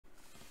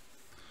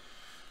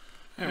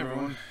Hi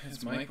everyone,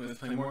 it's Mike with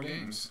Play More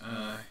Games.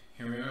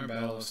 Here we are,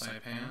 Battle of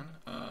Saipan,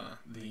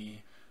 the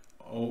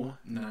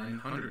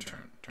 0900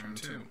 turn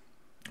 2.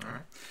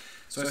 Alright,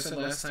 so I said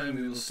last time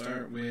we will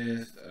start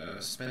with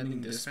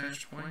spending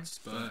dispatch points,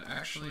 but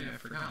actually I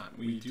forgot.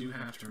 We do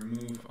have to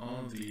remove all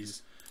of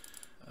these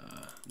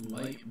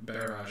light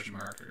barrage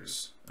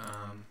markers.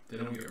 They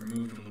don't get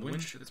removed when the wind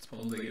gets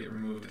pulled, they get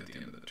removed at the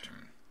end of the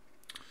turn.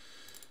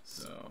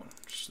 So,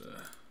 just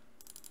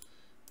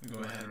go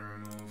ahead and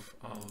remove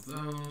all of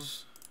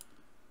those.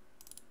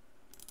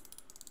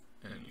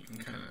 And you can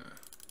kind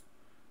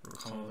of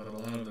recall that a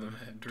lot of them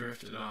had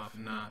drifted off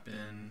and not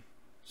been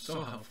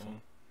so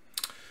helpful.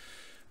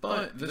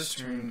 But this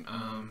turn,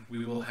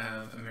 we will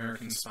have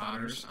American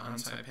spotters on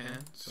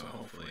Saipan, so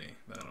hopefully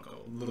that'll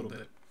go a little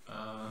bit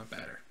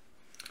better.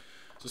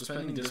 So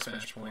spending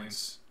dispatch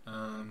points,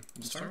 we'll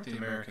start with the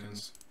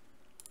Americans.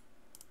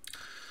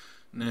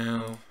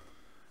 Now,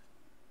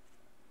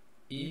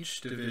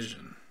 each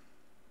division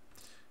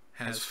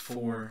has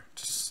 4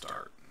 to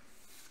start.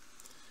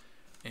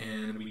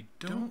 And we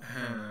don't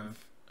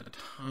have a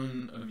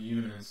ton of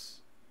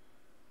units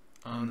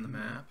on the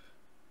map.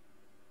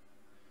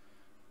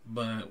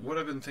 But what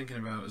I've been thinking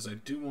about is I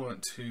don't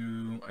want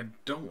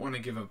to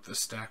give up the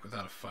stack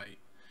without a fight.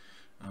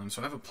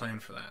 So I have a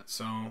plan for that.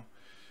 So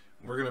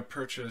we're going to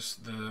purchase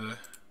the...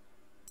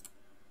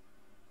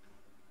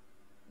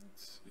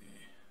 Let's see.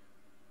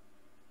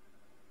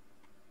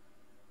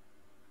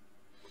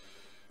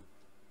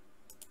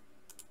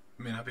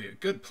 May not be a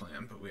good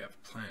plan, but we have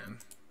a plan.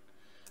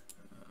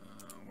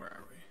 Where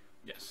are we?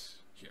 Yes,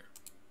 here.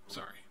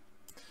 Sorry.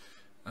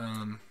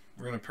 We're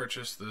going to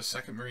purchase the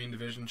 2nd Marine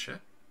Division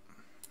ship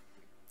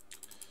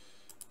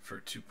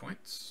for 2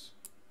 points,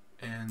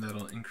 and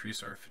that'll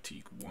increase our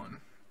fatigue 1.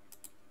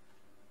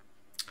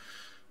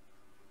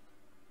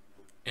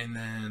 And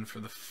then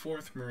for the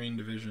 4th Marine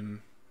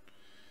Division,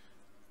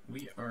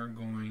 we are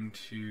going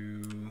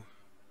to...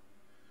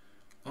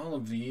 All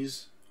of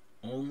these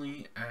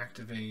only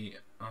activate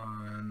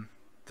on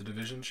the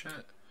division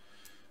ship,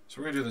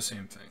 so we're going to do the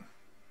same thing.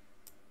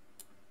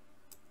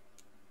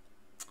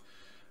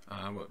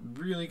 What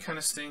really kind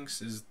of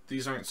stinks is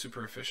these aren't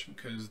super efficient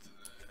because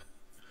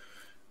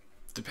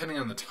depending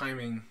on the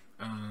timing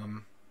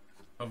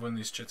of when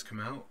these chits come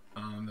out,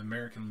 the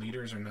American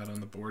leaders are not on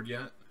the board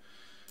yet.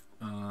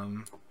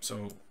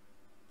 So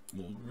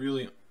we'll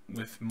really,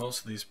 with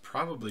most of these,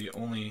 probably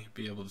only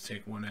be able to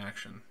take 1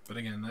 action. But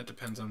again, that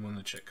depends on when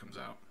the chit comes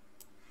out.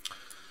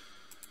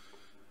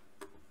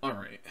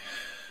 Alright,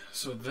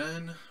 so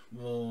then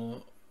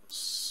we'll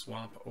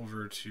swap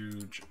over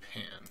to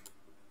Japan.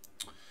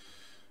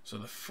 So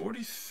the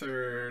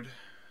 43rd,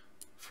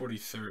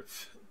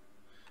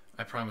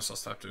 I promise I'll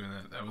stop doing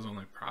that. That was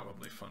only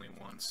probably funny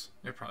once.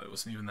 It probably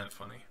wasn't even that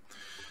funny.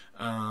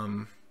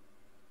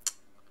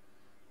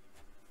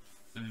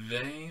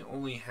 They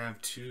only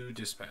have 2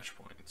 dispatch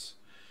points.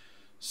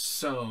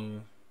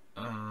 So,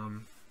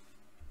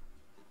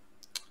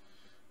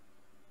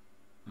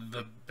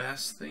 the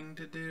best thing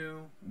to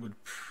do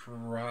would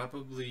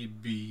probably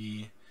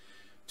be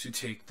to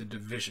take the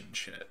division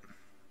shit.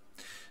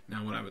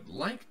 Now what I would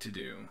like to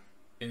do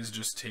is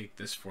just take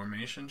this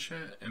formation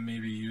shit and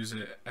maybe use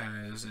it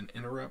as an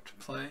interrupt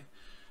play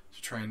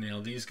to try and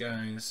nail these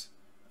guys,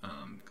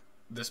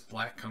 this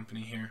black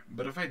company here.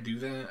 But if I do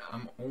that,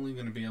 I'm only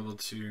going to be able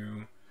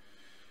to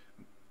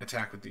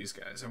attack with these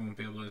guys. I won't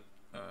be able to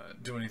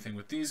do anything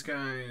with these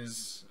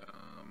guys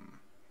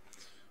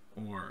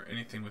or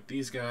anything with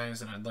these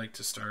guys, and I'd like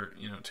to start,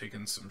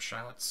 taking some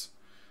shots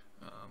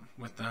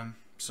with them.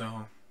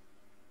 So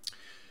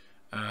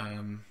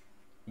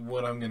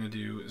what I'm going to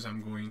do is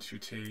I'm going to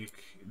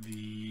take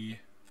the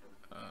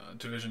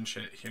division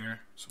shit here,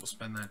 so we'll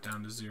spend that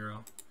down to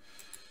 0.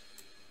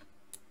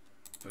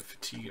 Put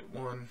fatigue at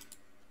 1.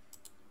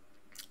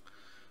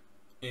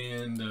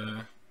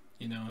 And,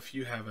 if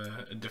you have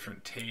a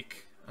different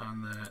take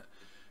on that,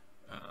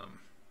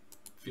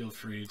 feel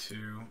free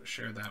to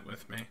share that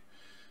with me,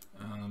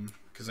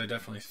 because I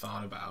definitely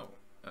thought about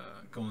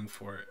going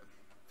for it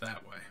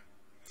that way.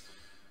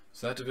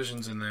 So that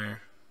division's in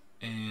there.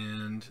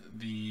 And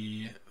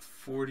the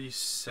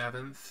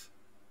 47th,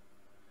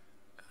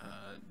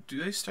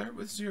 do they start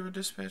with 0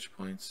 dispatch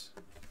points?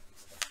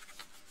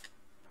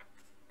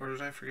 Or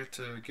did I forget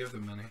to give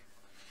them any?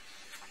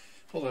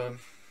 Hold on.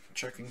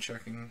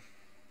 Checking.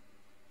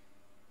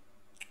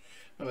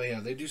 Oh yeah,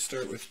 they do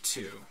start with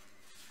 2.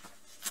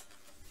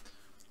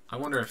 I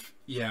wonder if...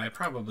 Yeah, I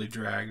probably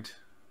dragged.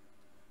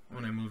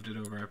 When I moved it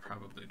over, I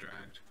probably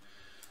dragged.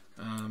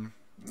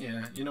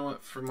 Yeah, you know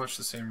what? For much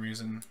the same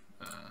reason...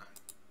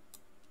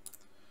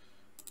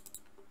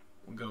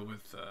 We'll go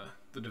with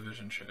the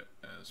division shit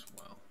as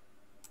well.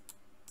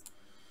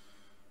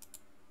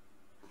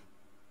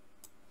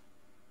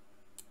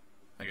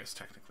 I guess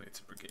technically it's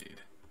a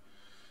brigade.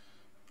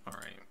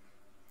 Alright.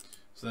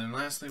 So then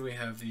lastly we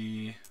have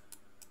the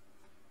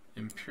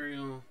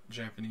Imperial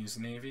Japanese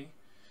Navy.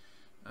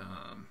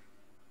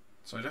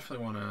 So I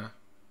definitely want to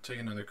take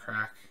another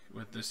crack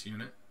with this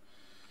unit.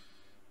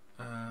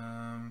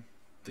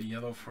 The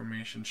yellow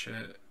formation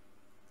shit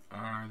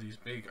are these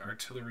big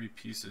artillery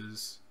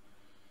pieces.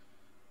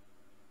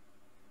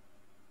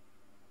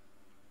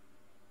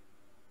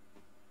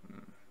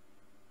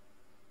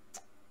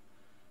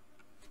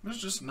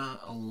 There's just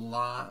not a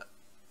lot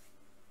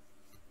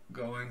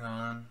going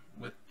on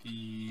with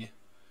the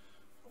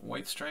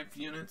white striped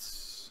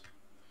units,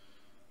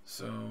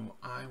 so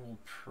I will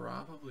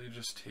probably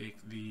just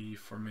take the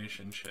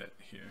formation chit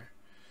here,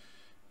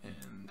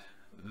 and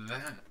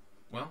that,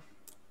 well,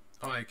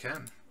 oh, I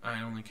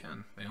only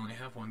can. They only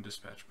have one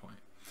dispatch point.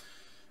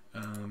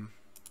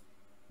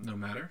 No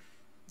matter,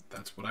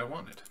 that's what I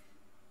wanted.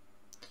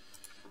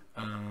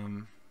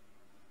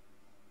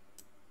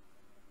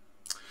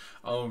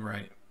 Oh,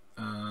 right.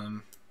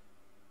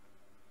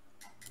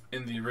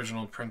 In the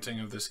original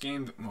printing of this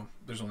game, well,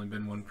 there's only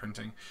been one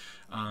printing,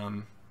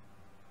 one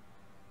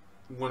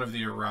of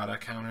the errata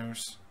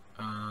counters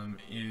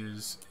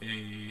is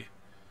a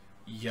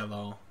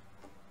yellow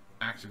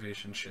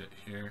activation chit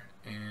here,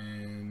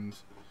 and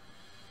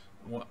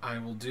what I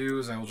will do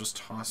is I will just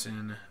toss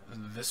in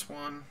this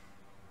one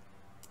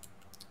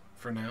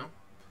for now,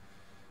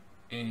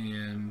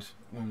 and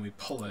when we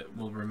pull it,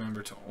 we'll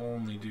remember to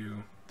only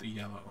do the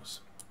yellows.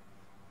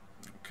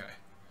 Okay,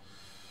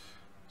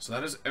 so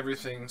that is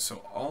everything.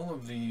 So all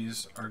of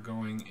these are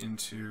going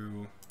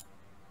into,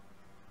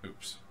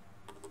 oops,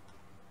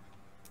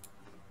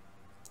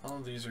 all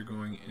of these are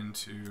going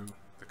into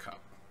the cup.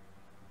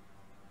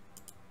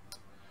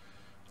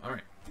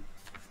 Alright,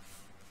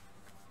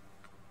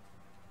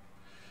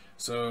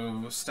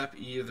 so step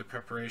E of the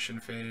preparation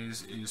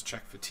phase is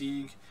check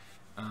fatigue.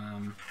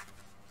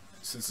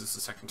 Since it's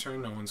the second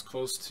turn, no one's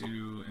close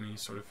to any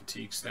sort of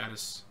fatigue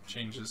status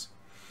changes.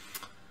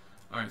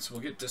 Alright, so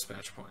we'll get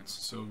dispatch points.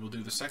 So we'll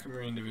do the 2nd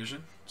Marine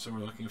Division, so we're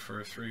looking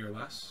for a 3 or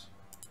less.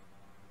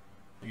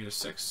 They get a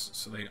 6,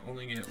 so they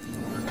only get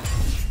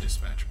 1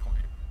 dispatch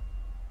point.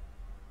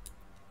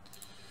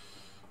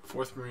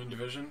 4th Marine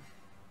Division,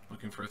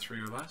 looking for a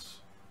 3 or less.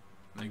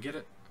 And they get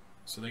it,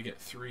 so they get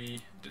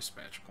 3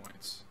 dispatch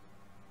points.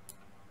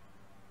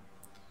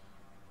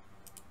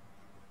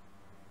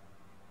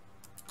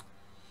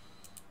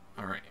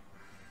 Alright.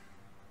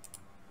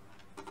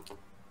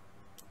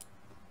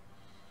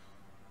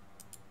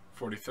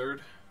 43rd,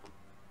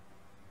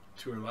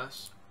 2 or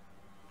less,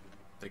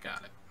 they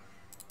got it.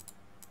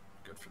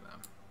 Good for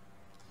them.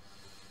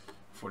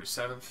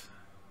 47th,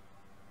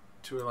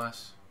 2 or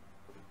less,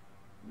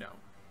 no.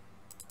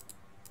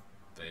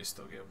 They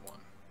still get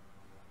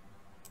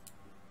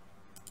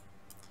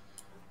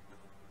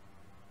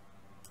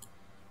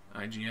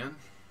 1. IGN,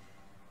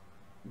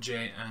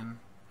 JN,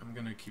 I'm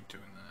gonna keep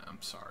doing that,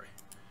 I'm sorry.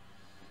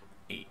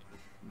 8,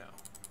 no,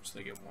 so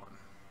they get 1.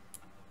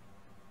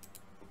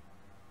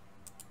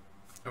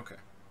 Okay.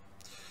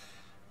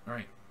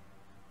 Alright.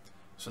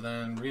 So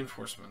then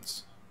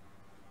reinforcements.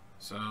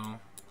 So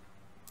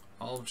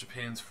all of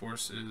Japan's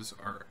forces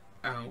are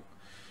out.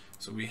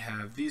 So we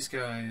have these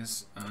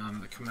guys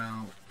that come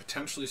out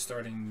potentially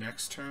starting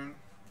next turn,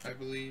 I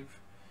believe.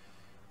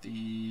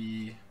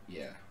 The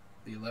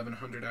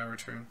 1100 hour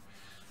turn.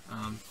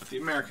 But the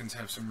Americans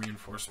have some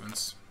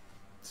reinforcements.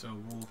 So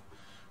we'll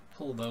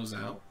pull those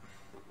out.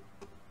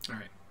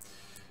 Alright.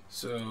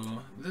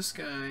 So this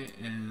guy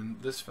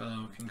and this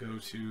fellow can go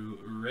to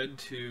red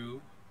 2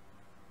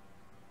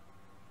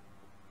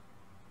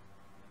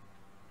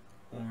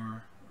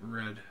 or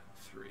red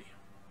 3.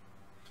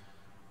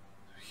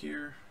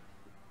 Here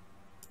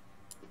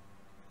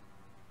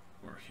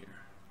or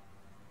here.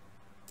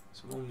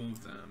 So we'll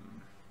move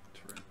them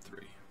to red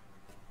 3.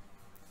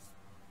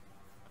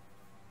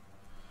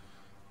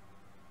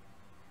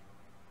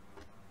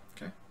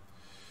 Okay.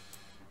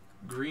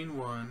 Green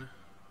 1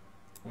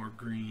 or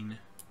green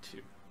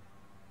 2.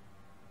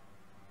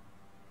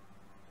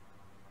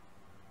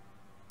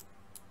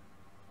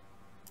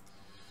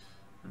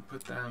 And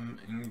put them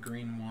in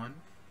green 1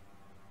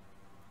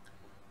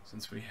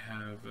 since we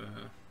have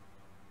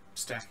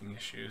stacking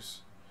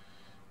issues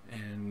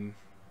and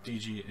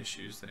DG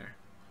issues there.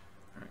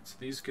 Alright, so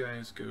these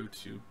guys go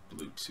to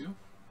blue 2,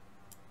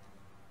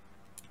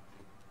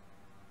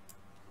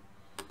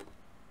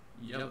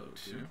 yellow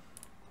 2,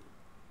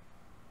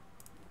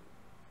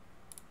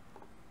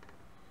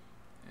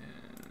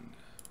 and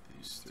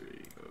these 3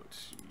 go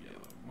to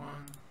yellow 1,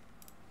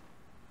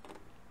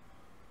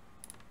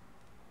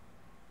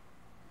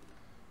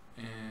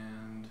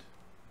 and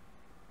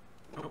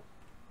oh,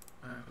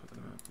 I put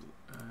them at blue,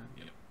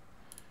 yep,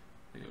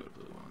 they go to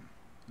blue 1,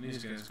 and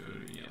these guys go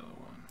to yellow 1.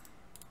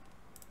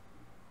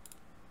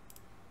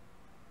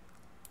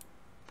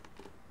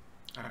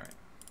 Alright,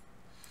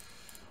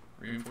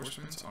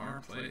 reinforcements are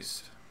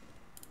placed.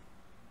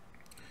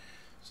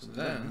 So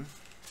then,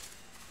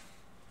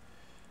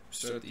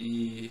 start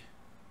the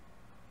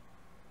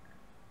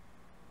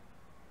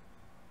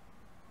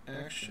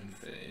action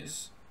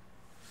phase.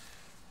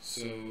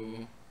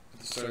 So at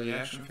the start of the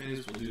action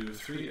phase, we'll do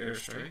 3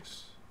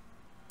 airstrikes,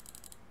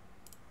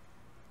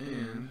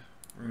 and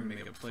we're going to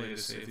make a play to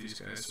save these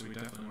guys, so we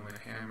definitely want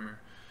to hammer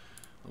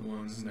the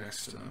ones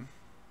next to them.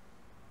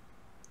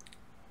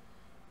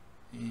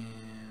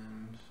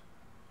 And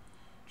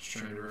just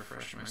Just trying to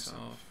refresh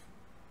myself.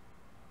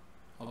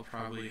 I'll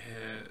probably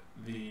hit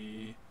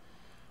the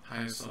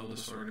highest level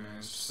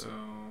disorganized, so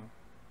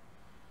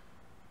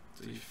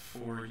it's a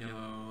 4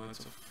 yellow,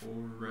 that's a 4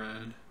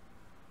 red.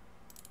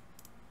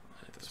 I'll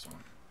hit this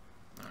one.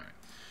 Alright.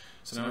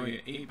 So now we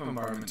get 8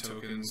 bombardment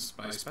tokens.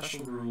 By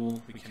special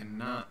rule, we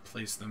cannot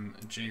place them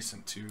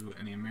adjacent to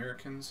any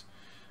Americans,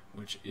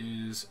 which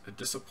is a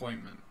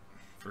disappointment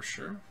for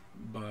sure,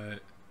 but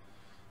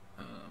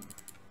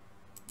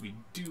we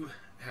do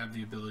have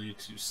the ability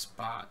to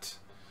spot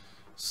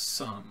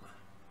some.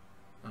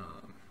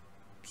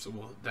 So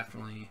we'll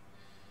definitely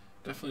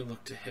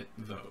look to hit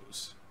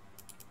those.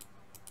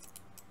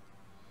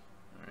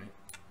 Alright,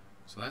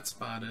 so that's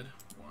spotted,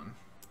 1.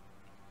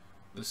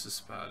 This is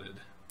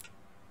spotted.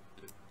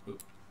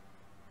 Oop.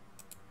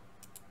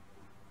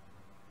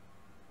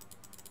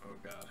 Oh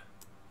god.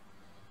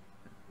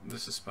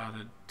 This is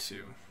spotted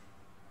 2.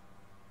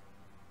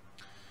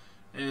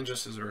 And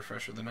just as a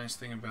refresher, the nice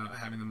thing about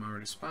having them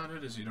already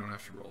spotted is you don't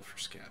have to roll for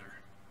scatter.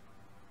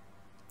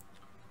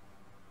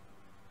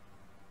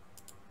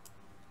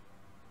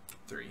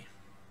 3.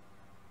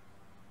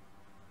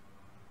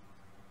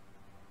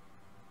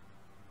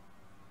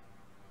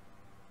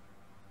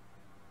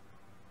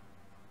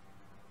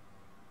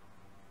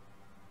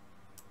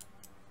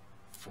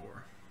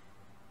 4.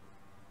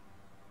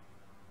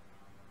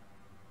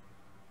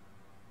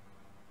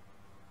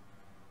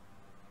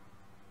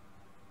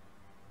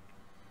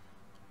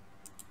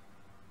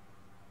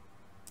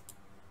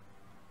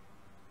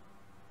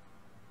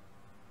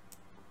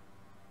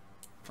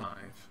 5.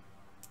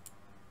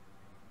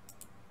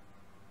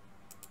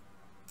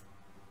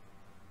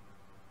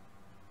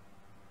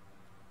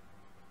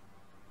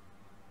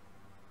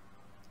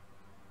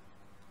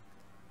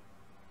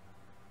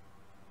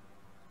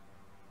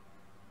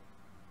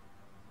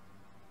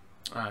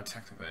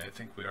 Technically, I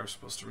think we are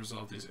supposed to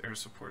resolve these air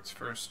supports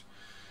first.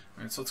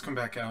 Alright, so let's come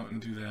back out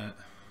and do that.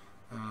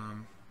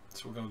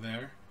 So we'll go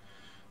there.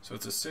 So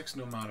it's a 6,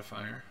 no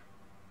modifier.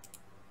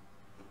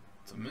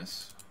 It's a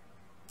miss.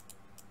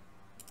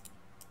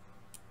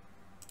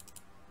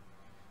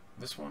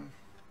 This one,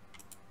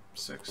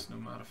 6, no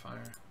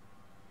modifier.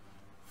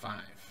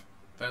 5.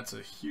 That's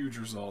a huge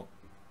result.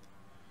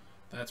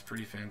 That's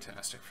pretty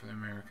fantastic for the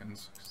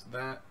Americans, because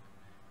that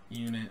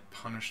unit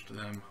punished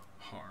them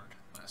hard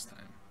last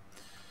time.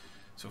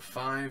 So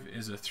 5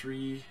 is a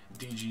 3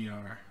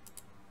 DGR.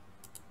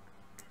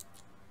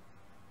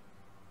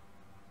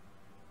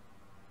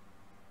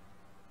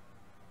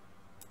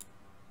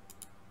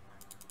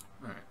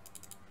 Alright.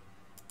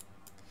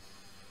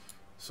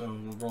 So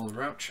we'll roll a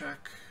route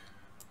check.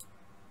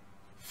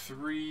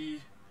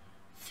 3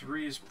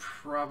 is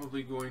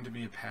probably going to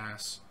be a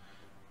pass,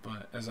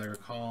 but as I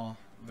recall,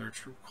 their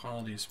troop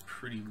quality is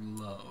pretty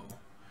low.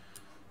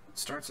 It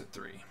starts at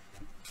 3.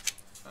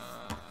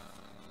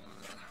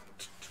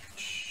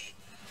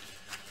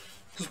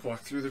 Let's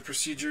walk through the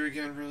procedure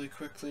again really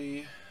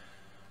quickly.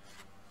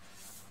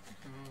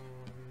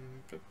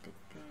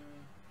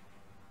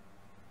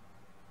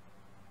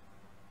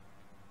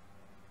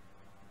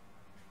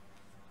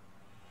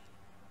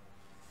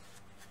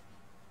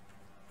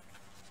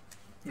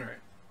 All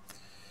right.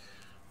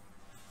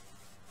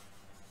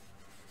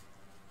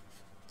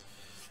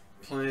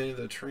 Play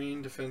the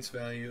terrain defense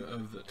value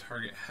of the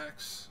target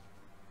hex.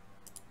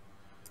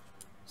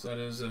 So that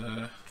is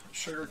a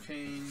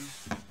sugarcane.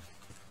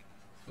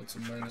 So it's a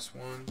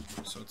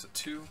 -1, so it's a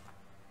 2.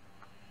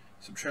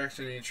 Subtract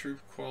any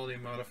troop quality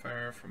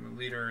modifier from a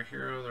leader or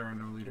hero. There are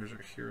no leaders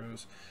or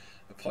heroes.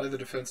 Apply the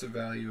defensive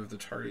value of the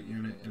target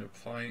unit and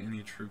apply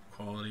any troop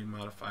quality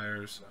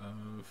modifiers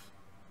of...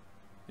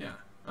 Yeah.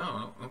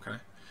 Oh, okay.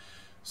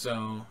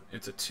 So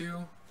it's a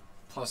 2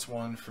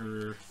 +1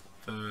 for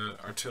the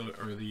artillery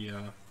or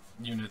the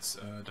unit's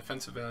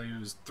defensive value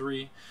is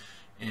 3,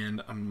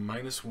 and a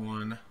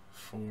 -1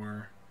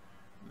 for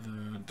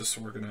the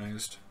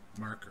disorganized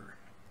marker.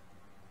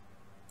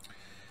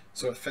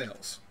 So it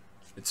fails.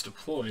 It's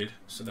deployed,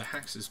 so the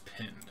hex is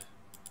pinned.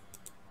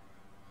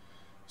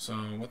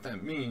 So what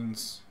that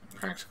means, in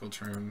practical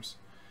terms,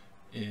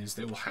 is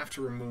they will have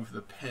to remove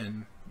the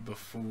pin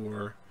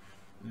before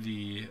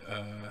the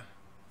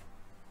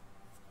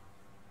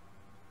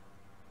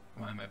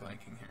why am I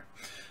blanking here?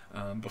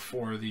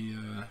 Before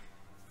the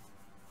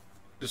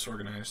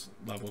disorganized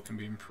level can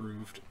be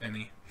improved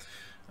any.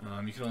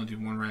 You can only do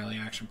 1 rally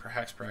action per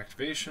hex per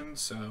activation,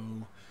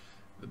 so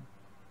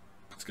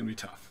it's going to be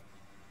tough.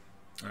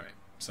 Alright,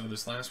 so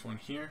this last one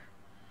here,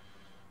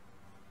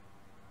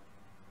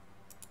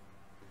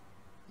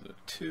 the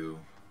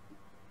 2,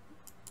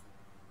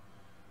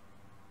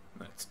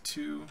 that's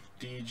 2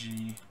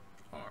 DGR.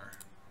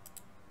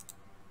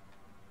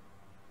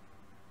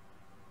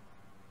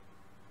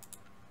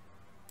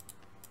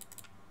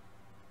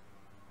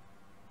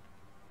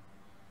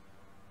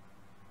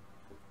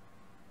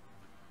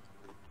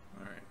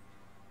 Alright.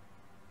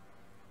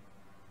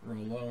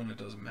 Roll low and it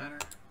doesn't matter.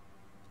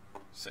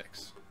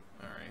 6.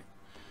 Alright.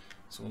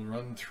 So we'll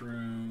run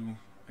through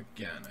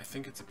again. I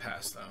think it's a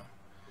pass though.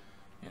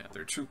 Yeah,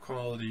 their true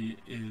quality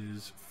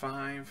is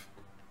 5.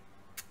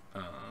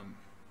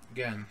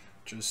 Again,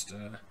 just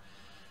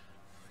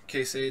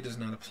case A does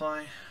not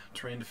apply.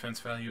 Terrain defense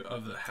value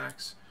of the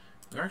hex.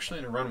 They're actually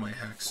in a runway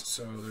hex,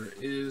 so there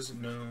is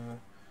no,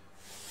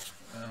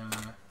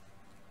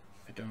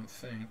 I don't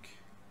think.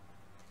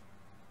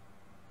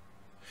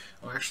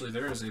 Oh, actually,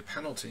 there is a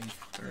penalty.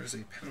 There is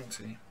a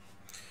penalty.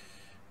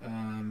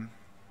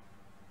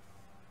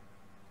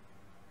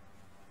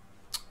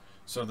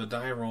 So the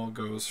die roll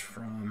goes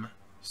from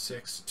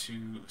 6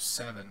 to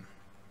 7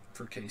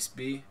 for case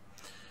B.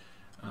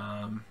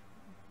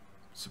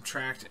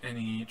 Subtract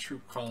any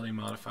troop quality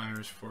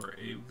modifiers for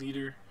a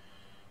leader.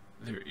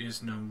 There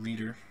is no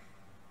leader.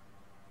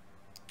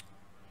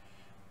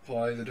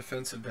 Apply the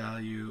defensive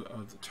value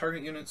of the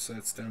target unit, so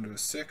that's down to a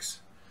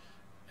 6.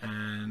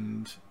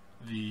 And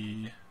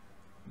the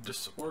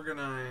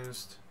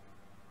disorganized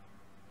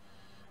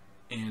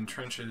and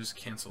trenches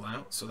cancel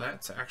out, so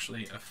that's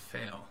actually a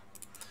fail.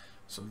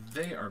 So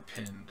they are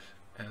pinned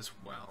as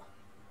well.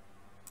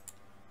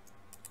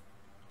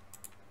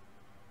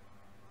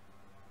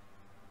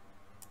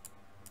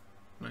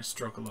 Nice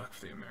stroke of luck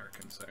for the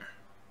Americans there.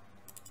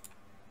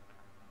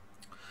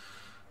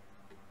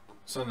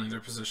 Suddenly their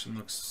position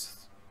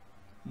looks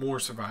more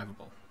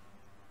survivable.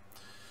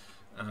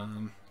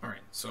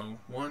 Alright, so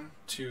 1,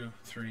 2,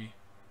 3,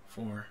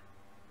 4,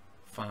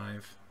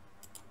 5,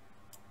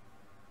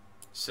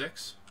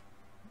 6.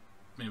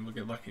 Maybe we'll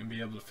get lucky and be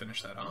able to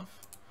finish that off.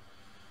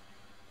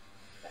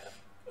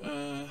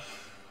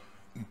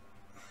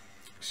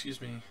 Excuse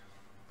me,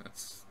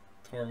 that's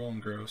horrible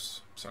and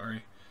gross.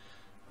 Sorry.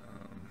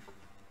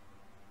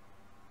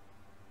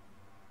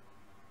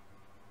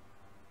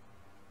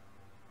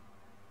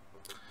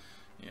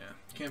 Yeah,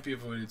 can't be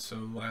avoided, so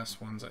the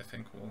last ones I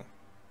think we'll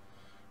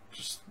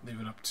just leave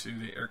it up to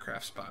the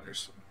aircraft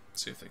spotters,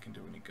 see if they can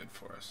do any good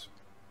for us.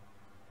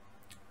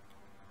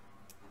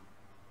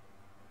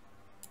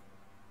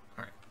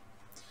 Alright,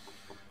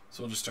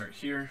 so we'll just start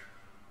here.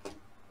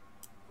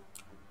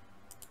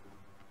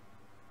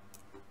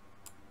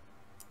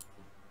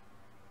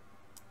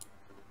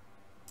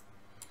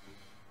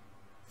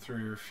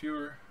 Three or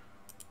fewer.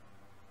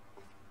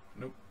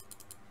 Nope.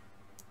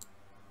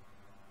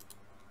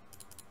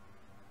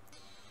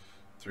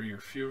 3 or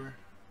fewer.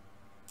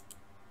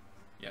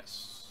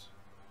 Yes.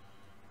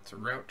 It's a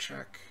route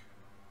check.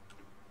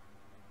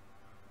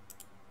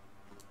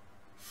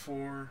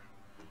 4.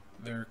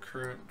 Their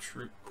current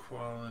troop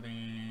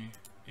quality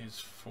is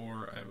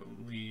 4, I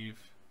believe.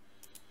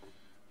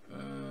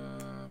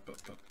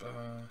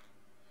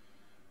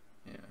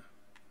 Yeah.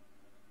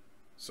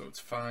 So it's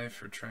 5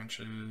 for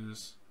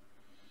trenches.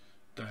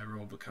 Die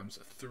roll becomes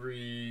a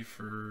 3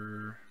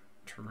 for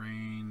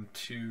terrain,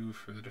 2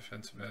 for the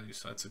defensive value,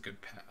 so that's a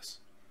good pass.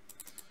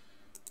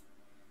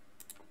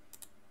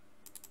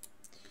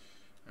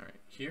 Alright,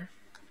 here.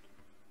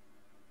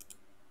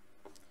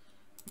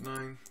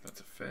 9, that's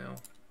a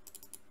fail.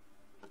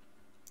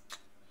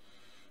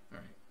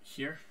 Alright,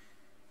 here.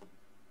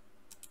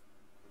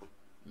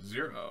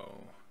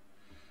 0.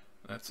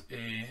 That's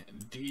a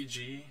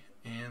DG,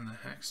 and the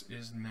hex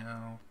is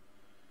now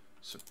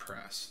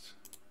suppressed.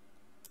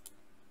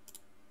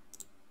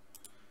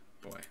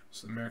 Boy,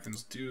 so the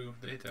Americans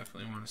they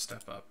definitely want to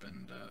step up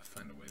and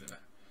find a way to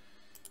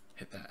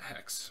hit that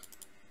hex.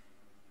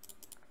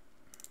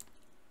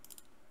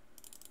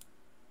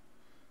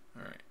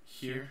 Alright,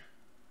 here.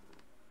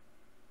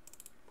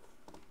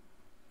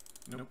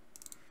 Nope.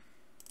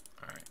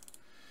 Alright.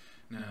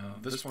 Now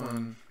this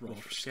one, roll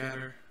for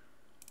scatter.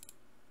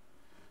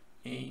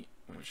 8,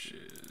 which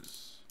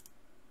is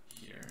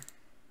here.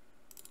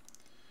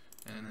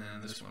 And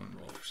then this one,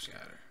 roll for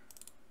scatter.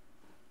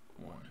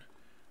 1.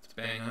 It's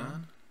bang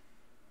on.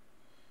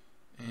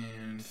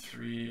 And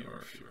 3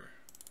 or fewer.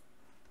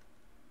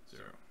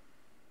 0.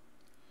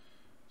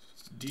 So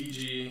it's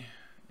DG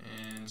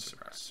and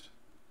suppressed.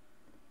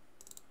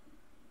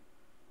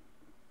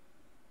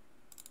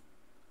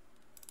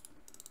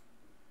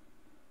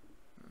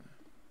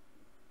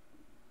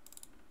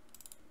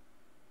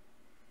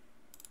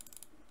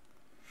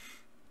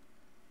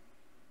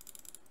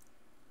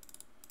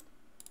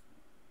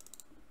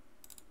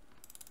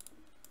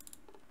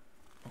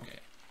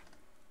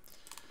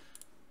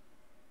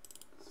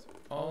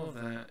 All of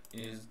that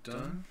is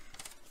done.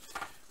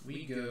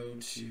 We go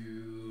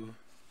to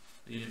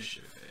the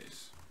initiative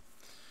phase.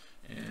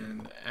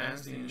 And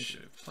as the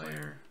initiative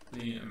player,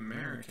 the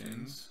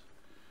Americans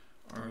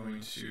are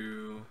going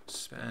to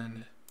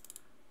spend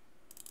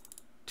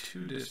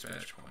 2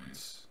 dispatch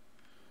points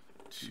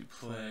to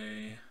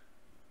play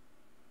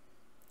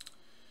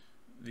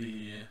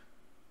the,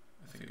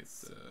 I think it's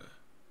the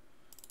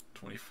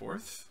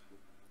 24th,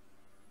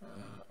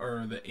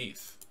 or the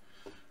 8th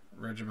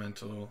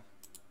Regimental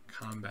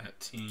Combat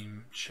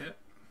Team chip.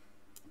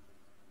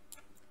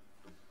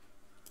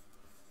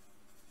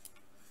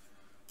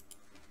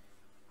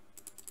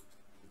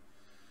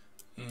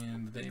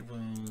 And they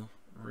will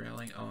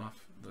rally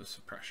off the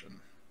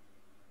suppression.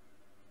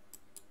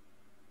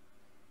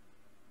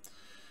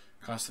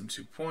 Cost them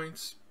 2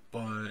 points,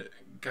 but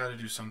gotta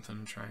do something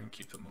to try and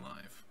keep them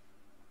alive.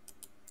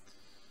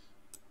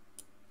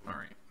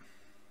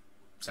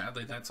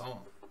 sadly, that's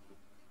all.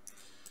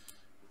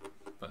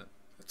 But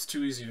it's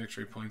 2 easy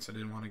victory points I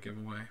didn't want to give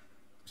away.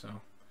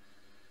 So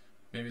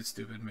maybe it's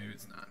stupid, maybe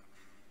it's not.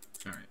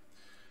 Alright.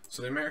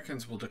 So the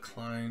Americans will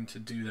decline to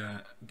do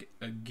that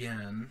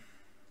again.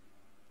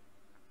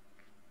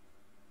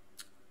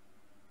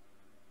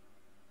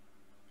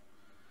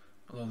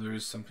 Although there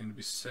is something to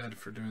be said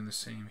for doing the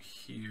same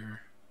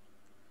here.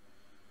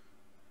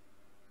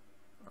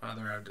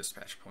 They're out of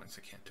dispatch points.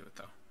 I can't do it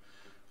though.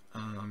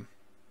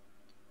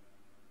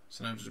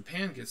 So now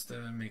Japan gets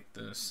to make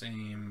the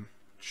same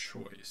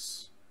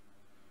choice.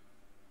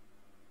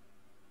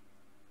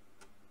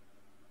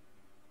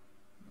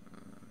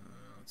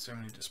 Let's see how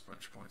many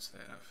dispatch points they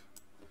have.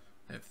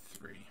 They have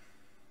 3.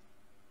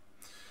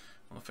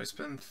 Well, if I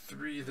spend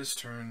 3 this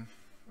turn,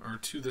 or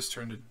 2 this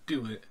turn to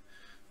do it,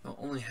 they'll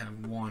only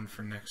have 1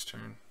 for next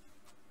turn,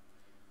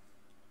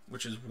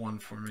 which is 1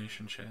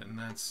 formation chat, and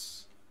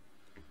that's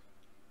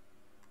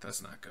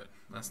not good.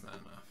 That's not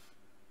enough.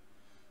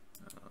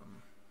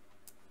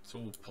 So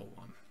we'll pull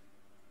 1.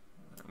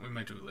 We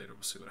might do it later.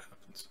 We'll see what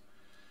happens.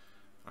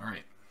 All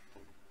right.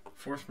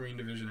 4th Marine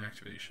Division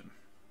activation.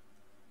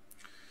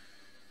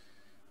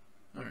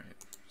 All right.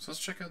 So let's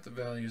check out the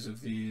values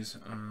of these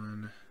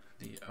on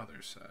the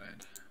other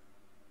side.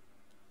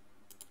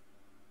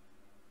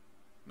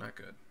 Not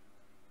good.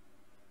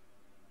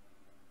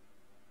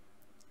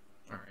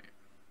 All right.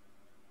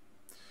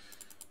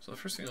 So the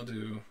first thing I'll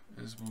do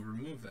is we'll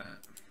remove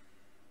that.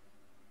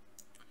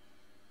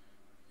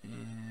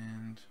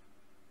 And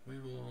we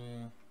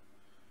will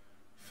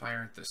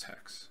fire at this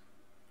hex.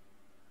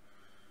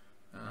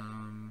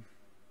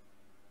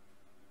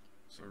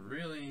 So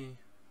really,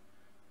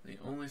 the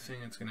only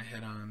thing it's going to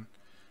hit on,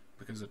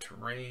 because of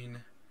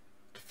terrain,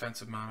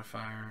 defensive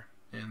modifier,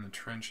 and the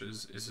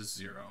trenches, is a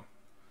 0.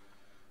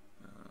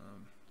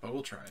 But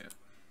we'll try it.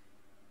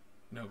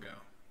 No go.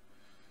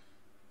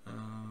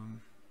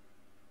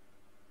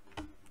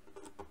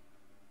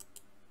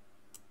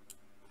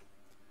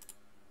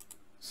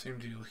 Same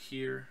deal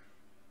here.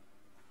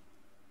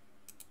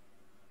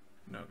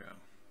 No go.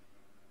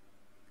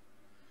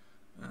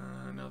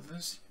 Now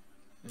this.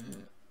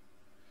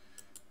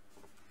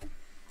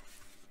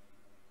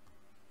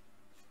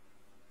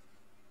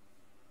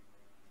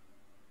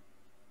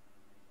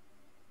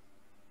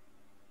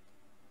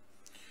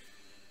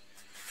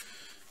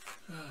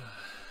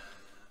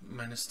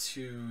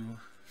 -2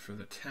 for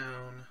the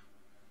town.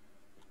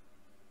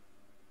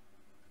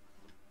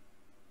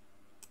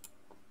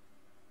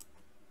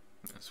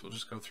 Yes, we'll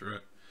just go through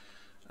it.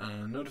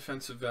 No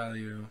defensive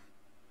value,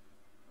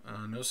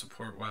 no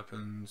support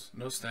weapons,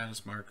 no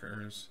status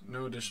markers,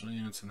 no additional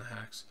units in the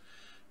hex.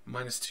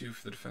 -2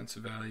 for the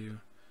defensive value.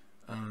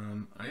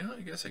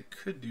 I guess I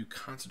could do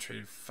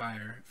concentrated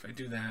fire. If I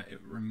do that,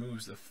 it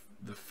removes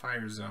the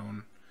fire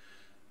zone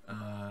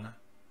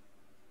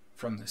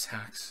from this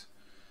hex,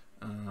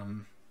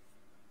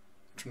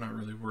 which I'm not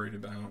really worried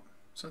about.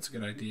 So that's a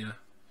good idea.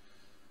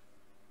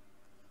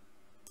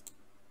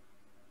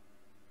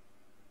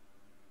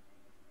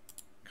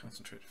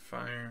 Concentrated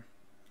fire.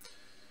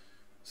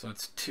 So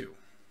that's 2.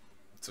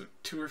 So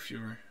 2 or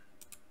fewer.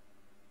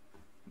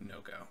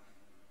 No go.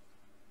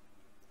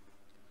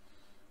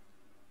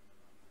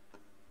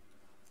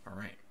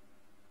 Alright.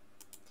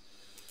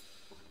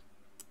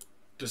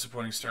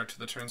 Disappointing start to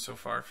the turn so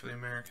far for the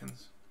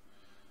Americans.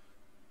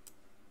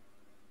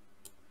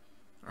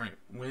 Alright,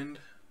 wind.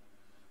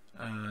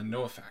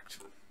 No effect.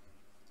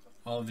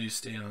 All of these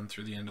stay on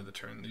through the end of the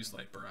turn, these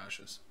light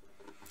barrages.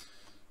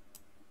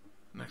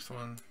 Next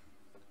one.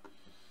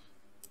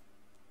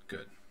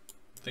 Good.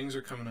 Things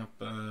are coming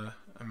up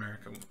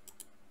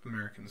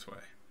Americans'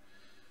 way.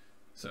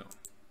 So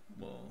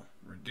we'll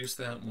reduce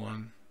that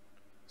 1.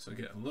 So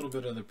get a little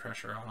bit of the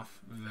pressure off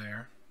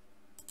there.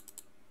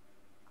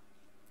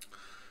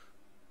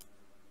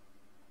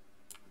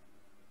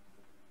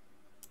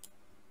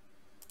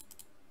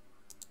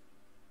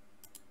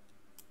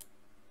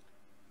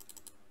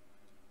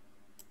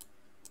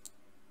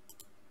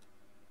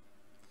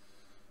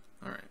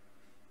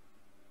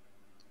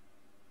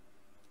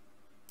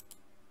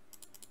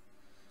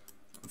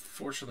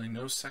 Unfortunately,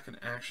 no second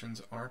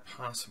actions are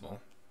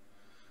possible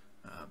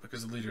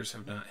because the leaders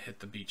have not hit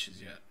the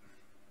beaches yet,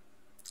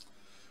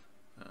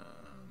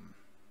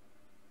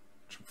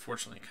 which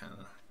unfortunately kind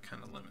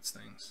of limits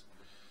things.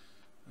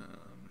 So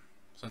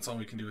that's all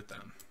we can do with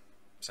them,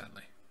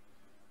 sadly.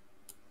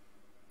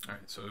 All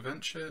right, so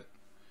event shit,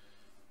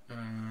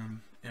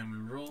 and we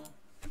roll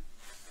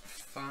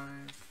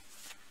 5.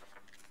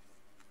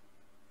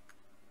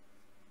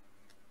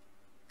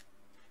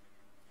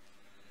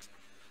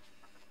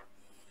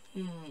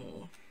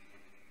 Oh.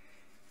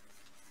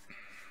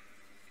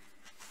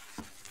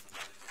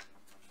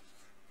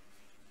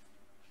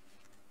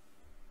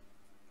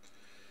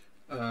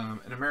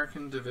 An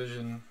American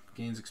division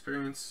gains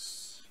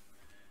experience.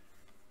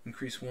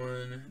 Increase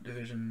 1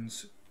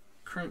 division's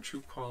current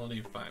troop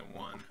quality by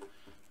 1.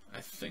 I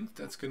think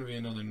that's going to be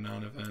another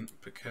non-event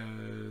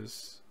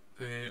because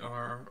they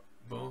are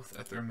both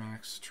at their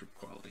max troop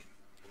quality.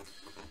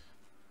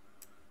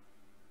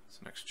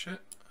 So next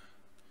chit.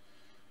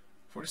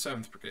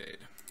 47th Brigade.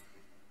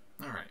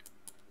 Alright.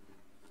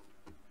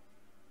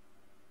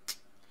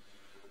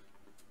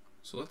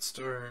 So let's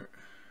start.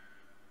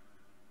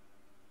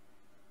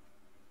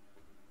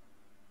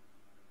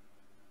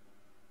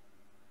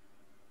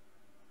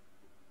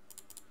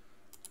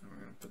 We're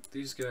going to put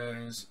these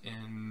guys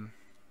in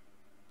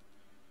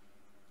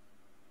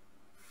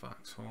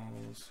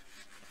foxholes.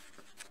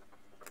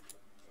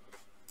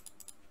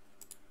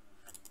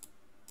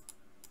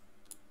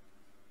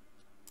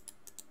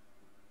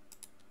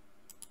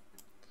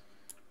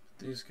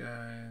 These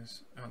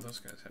guys, oh, those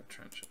guys have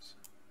trenches.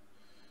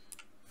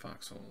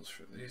 Foxholes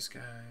for these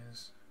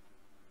guys.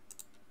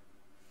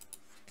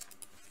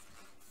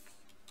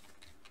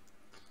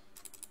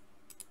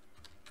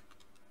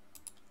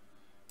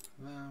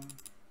 Them.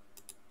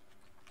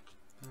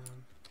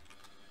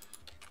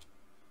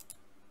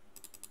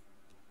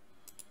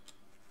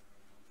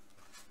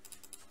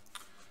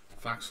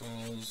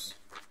 Foxholes.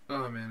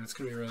 Oh man, it's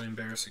going to be really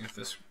embarrassing if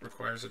this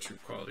requires a true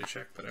quality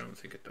check, but I don't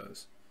think it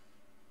does.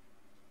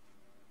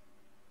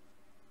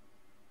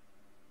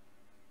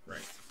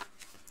 Right.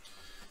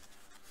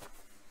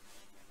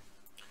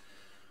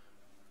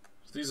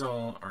 So these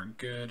all are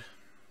good.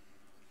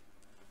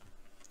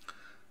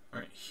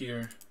 Alright,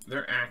 here,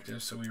 they're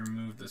active, so we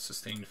remove the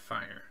sustained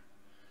fire.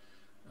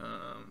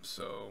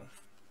 So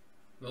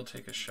they'll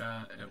take a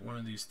shot at one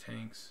of these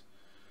tanks.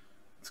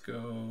 Let's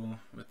go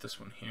with this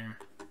one here.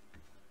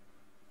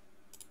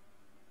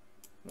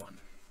 One.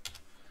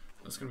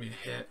 That's going to be a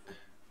hit.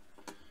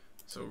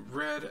 So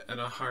red at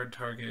a hard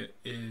target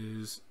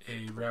is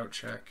a route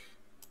check.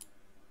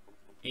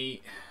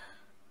 8.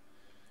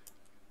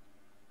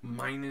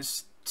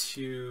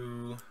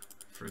 -2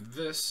 for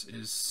this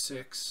is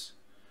 6.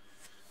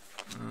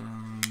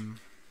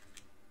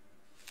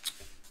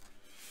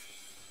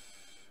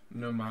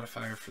 No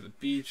modifier for the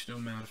beach, no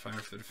modifier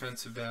for the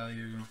defensive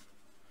value.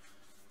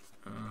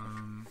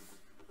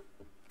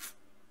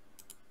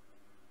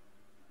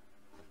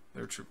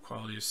 Their troop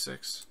quality is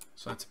 6,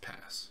 so that's a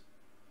pass.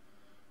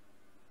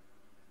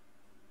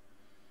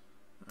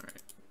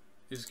 Alright,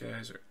 these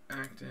guys are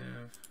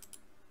active.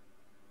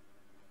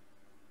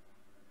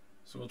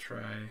 So we'll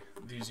try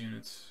these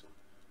units.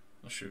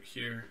 I'll shoot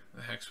here,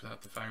 the hex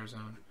without the fire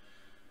zone.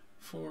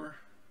 4,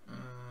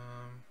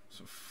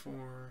 so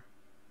 4.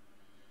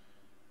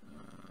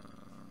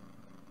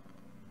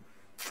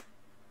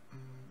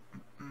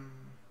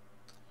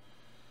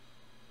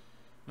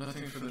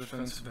 Nothing for the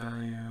defensive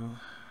value.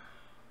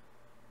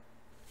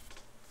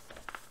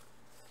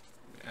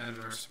 We added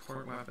our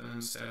support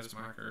weapons, status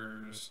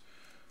markers,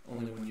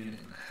 only one unit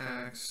in the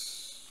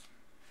hex.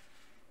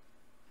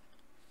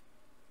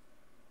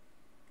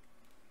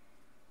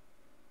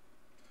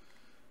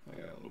 I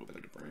got a little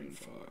bit of brain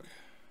fog.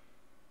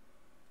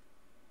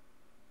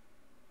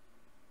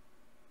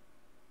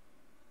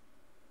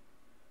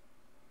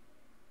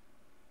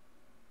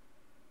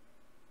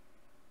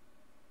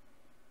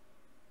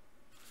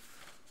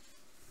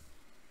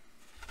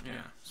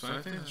 Yeah, so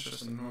I think that's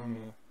just a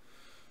normal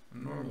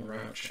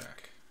route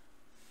check.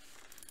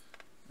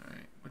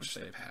 Alright, which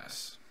they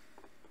pass.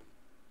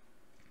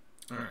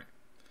 Alright.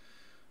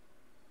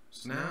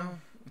 So now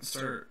let's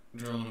start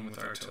drilling with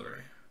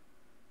artillery.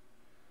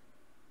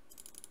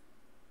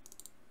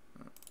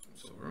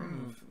 So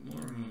we'll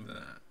remove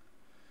that.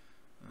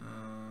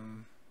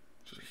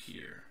 So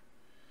here,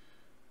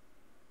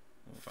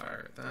 we'll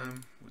fire at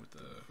them with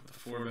the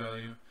 4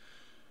 value.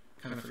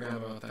 Kind of forgot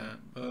about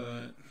that,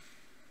 but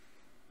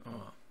oh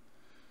well.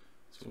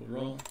 So we'll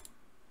roll.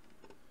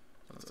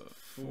 That's a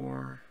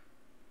 4.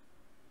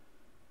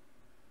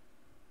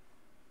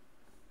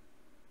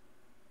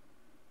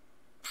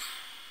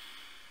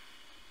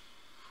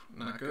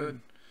 Not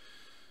good.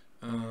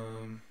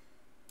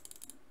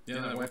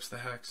 Yeah, that wipes the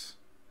hex.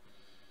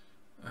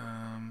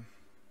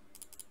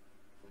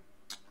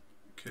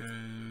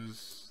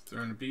 Because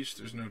they're on a beach,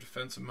 there's no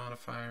defensive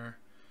modifier.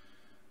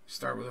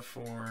 Start with a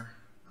 4.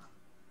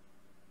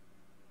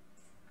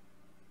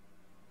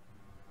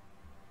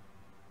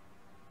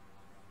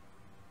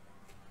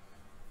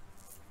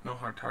 No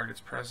hard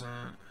targets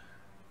present.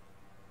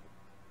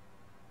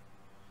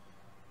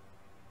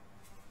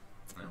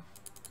 Well,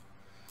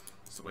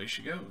 that's the way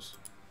she goes.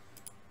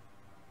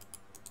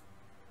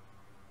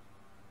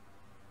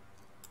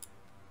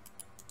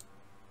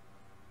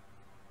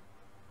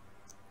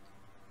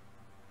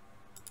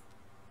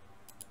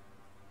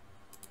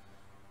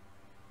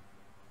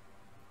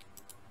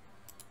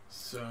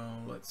 So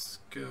let's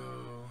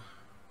go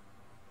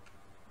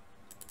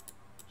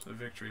to the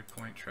victory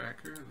point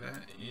tracker.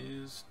 That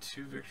is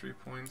 2 victory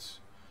points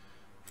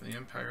for the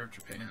Empire of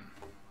Japan.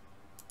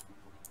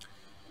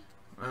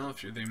 Well,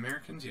 if you're the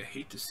Americans, you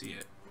hate to see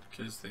it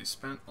because they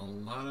spent a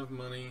lot of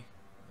money,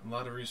 a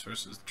lot of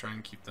resources to try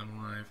and keep them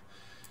alive.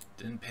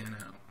 Didn't pan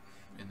out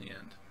in the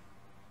end.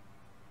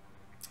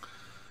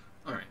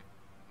 Alright,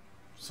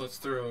 so let's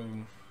throw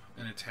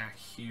an attack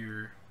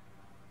here.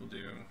 We'll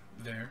do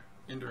there,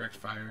 indirect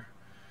fire.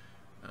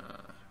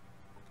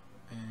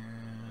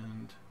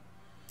 And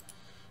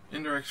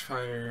indirect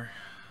fire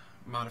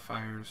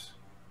modifiers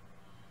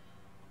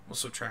we'll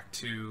subtract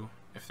 2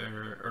 if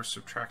they're, or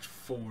subtract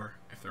 4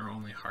 if they're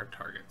only hard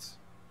targets.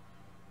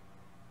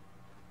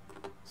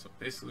 So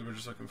basically we're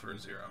just looking for a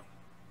 0.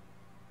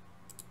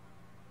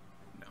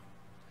 No.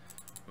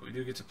 But we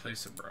do get to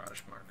place a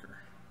barrage marker.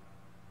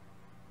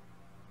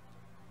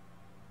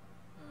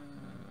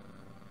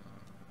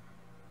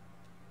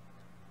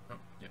 Oh,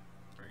 yep,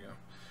 there we go.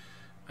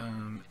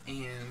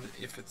 And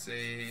if it's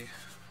a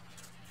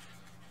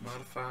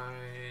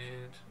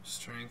modified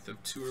strength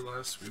of 2 or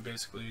less, we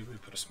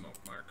put a smoke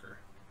marker.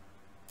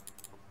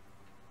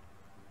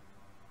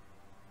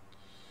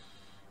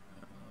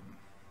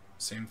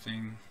 Same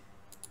thing,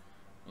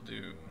 we'll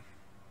do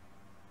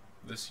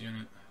this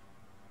unit.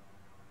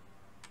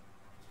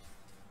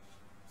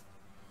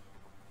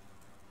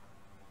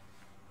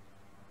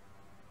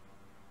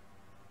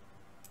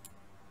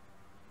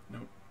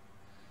 Nope.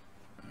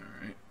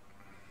 Alright.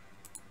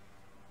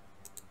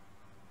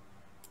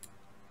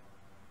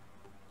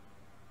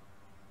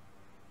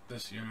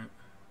 This unit.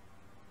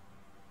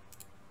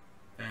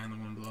 And the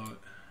one below it.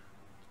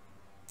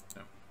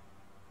 No.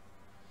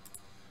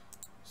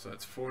 So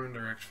that's 4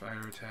 indirect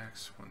fire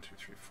attacks. 1, 2,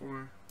 3,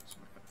 4. So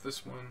we have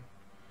this one.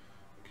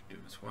 We could do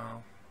as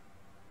well.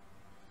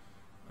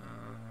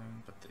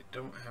 But they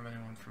don't have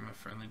anyone from a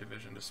friendly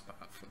division to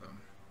spot for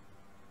them.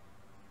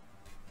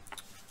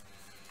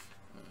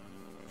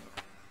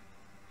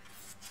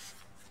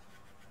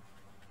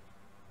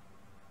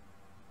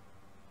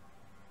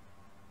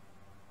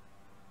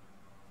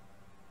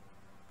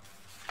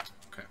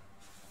 Okay.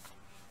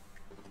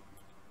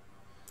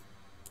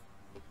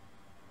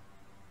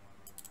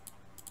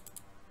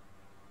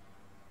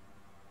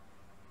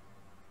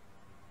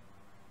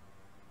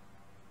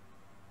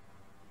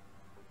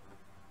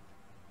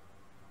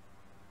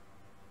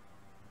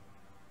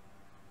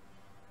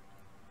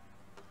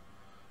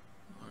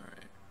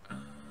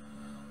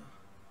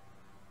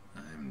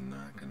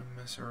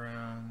 Mess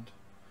around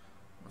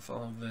with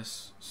all of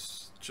this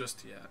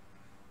just yet.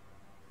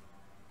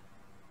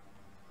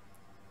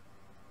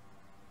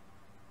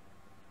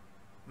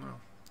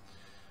 Well,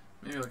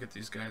 maybe I'll get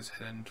these guys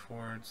heading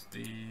towards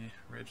the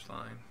ridge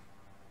line.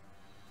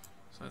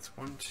 So that's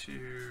 1,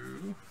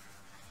 2.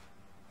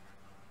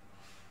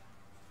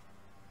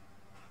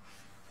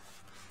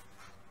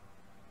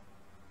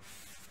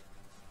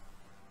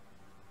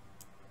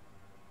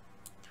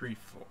 3,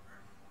 4.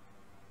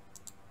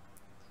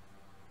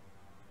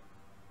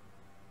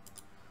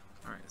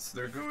 Alright, so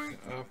they're going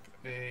up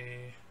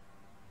a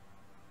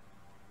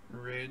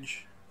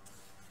ridge.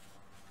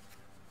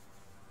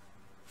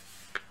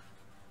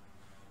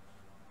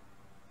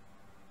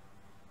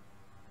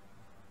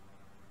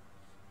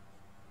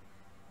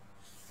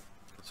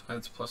 So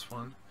that's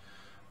 +1.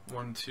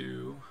 1,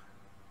 2,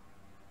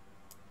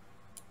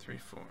 3,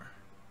 4.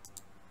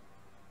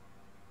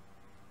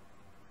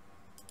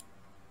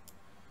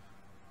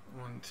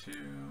 1, 2,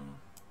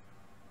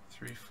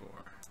 3, 4.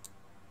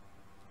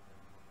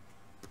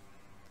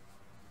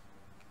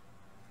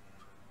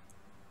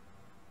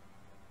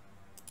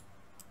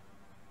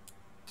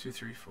 2,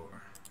 3, 4.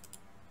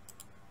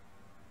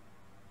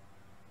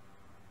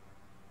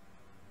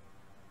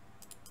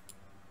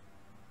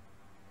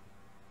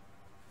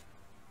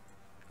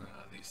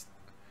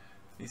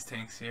 These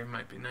tanks here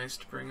might be nice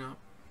to bring up.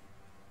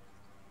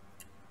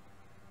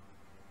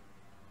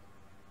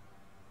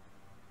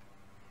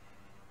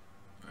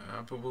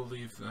 But we'll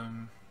leave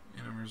them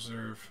in a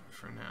reserve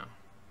for now.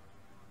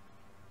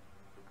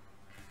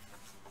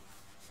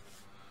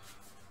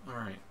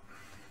 Alright.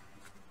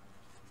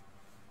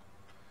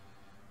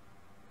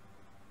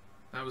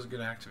 That was a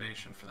good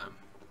activation for them.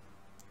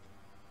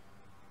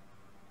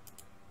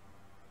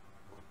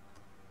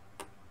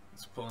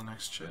 Let's pull the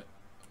next chit.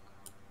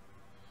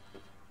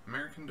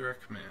 American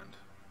Direct Command.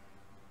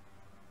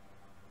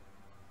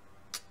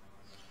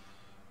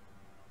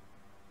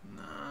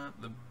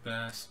 Not the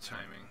best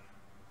timing,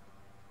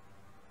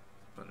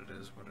 but it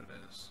is what it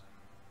is.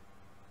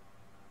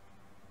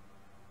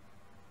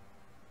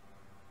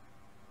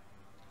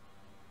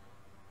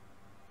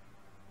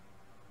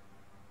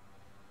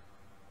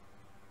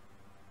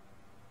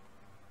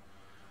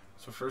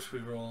 So first we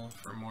roll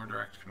for more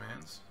direct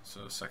commands.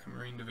 So 2nd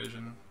Marine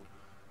Division,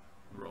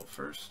 roll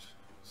first.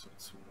 So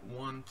it's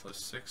 1 +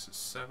 6 is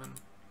 7.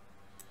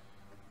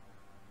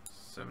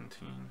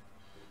 17.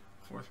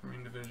 4th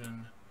Marine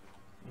Division,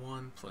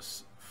 1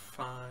 +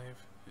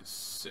 5 is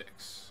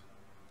 6.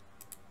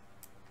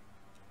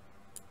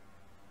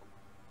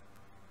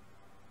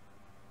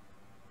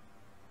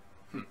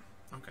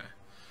 Okay.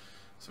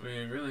 So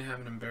we really have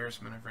an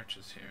embarrassment of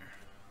riches here.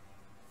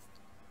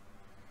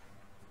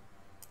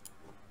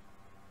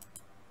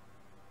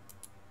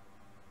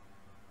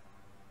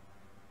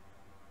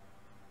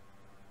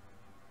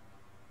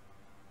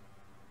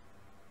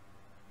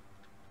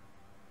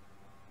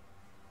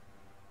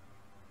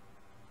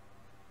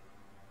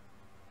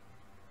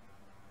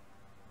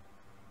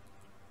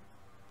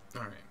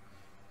 Alright.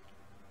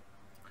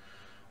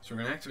 So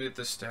we're going to activate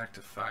this stack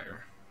to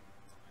fire.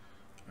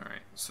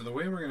 Alright, so the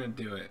way we're going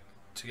to do it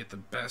to get the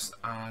best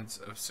odds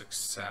of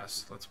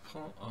success, let's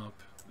pull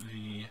up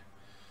the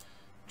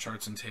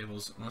charts and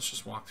tables, and let's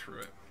just walk through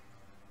it.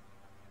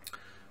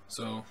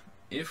 So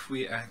if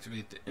we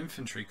activate the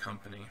infantry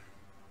company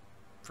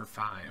for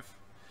 5,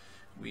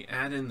 we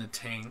add in the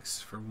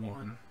tanks for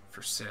 1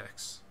 for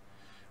 6,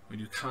 we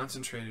do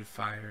concentrated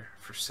fire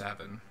for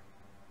 7,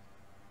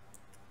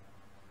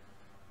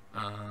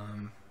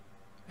 and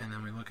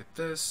then we look at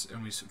this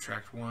and we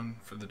subtract 1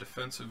 for the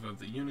defensive of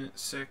the unit,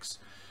 6,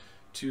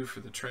 2 for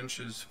the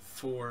trenches,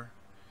 4,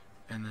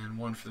 and then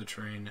 1 for the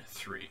terrain,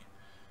 3.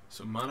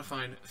 So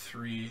modified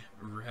 3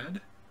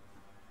 red,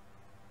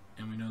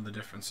 and we know the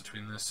difference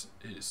between this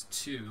is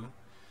 2.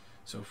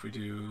 So if we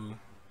do,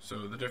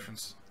 so the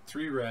difference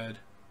 3 red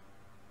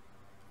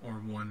or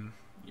 1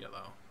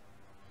 yellow.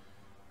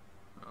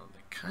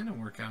 They kind of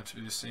work out to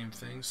be the same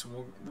thing, so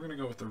we're going to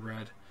go with the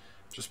red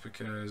just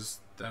because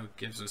that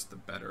gives us the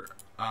better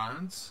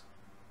odds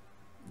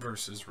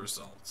versus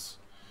results.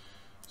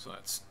 So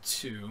that's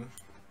 2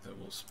 that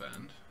we'll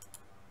spend.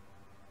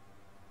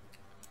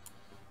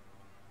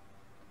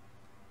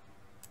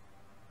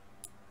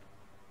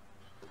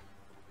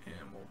 And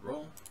we'll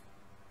roll.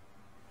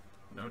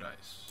 No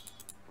dice.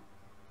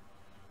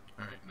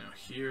 Alright, now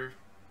here.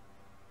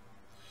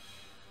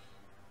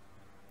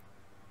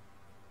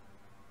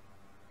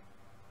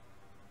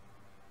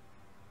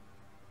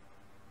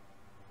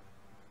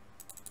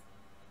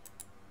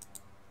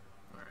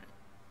 Alright.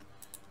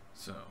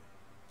 So,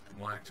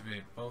 we'll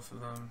activate both of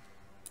them.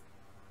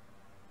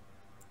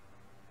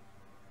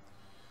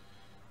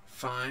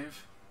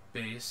 5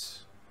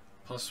 base,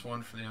 plus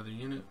 1 for the other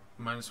unit,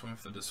 minus 1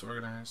 for the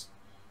disorganized,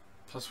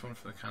 plus 1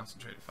 for the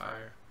concentrated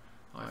fire.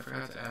 Oh, I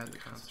forgot to add the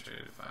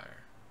concentrated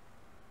fire.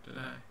 Did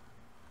I?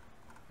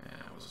 Yeah,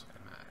 it wasn't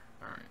going to matter.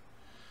 Alright.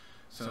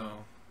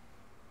 So,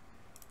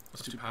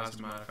 let's do positive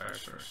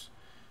modifiers first.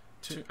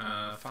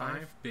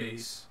 5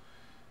 base,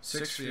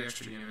 6 for the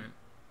extra unit,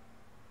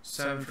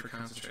 7 for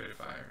concentrated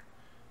fire,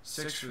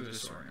 6 for the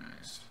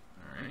disorganized.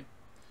 Alright.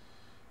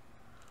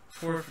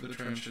 4 for the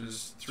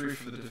trenches, 3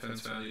 for the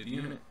defense value of the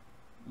unit,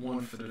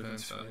 1 for the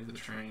defense value of the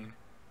train,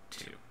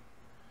 2.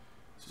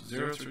 So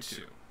 0 through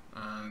 2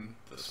 on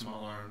the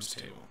small arms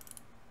table.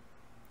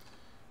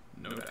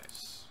 No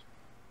dice.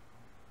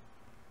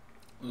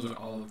 Those are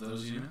all of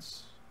those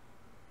units.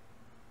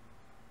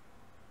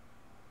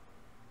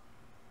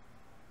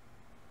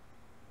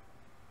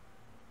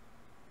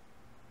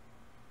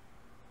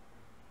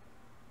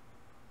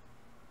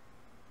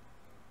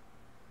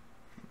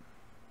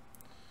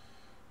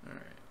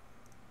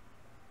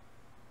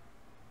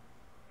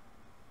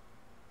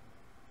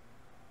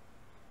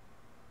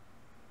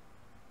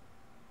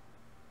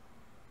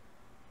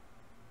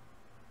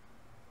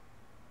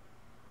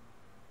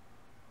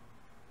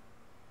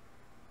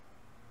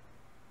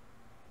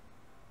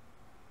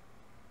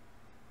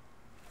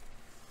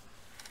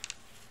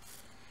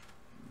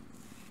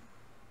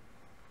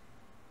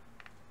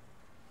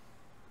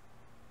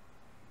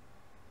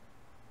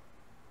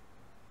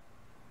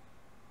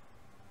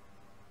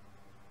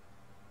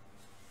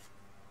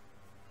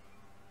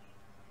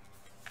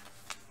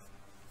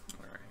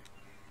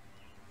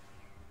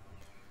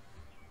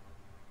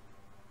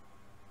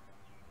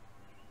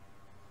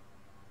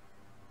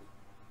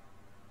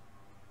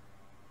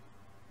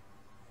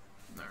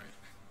 Alright.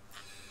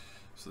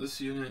 So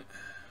this unit,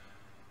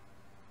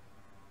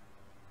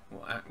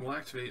 we'll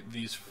activate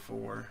these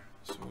 4.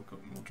 So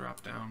we'll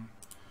drop down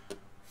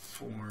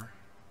 4.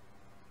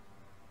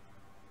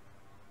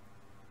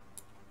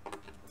 And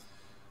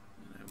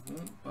I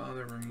won't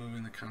bother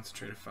removing the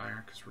concentrated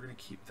fire because we're going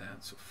to keep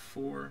that. So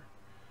 4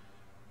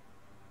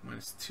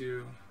 minus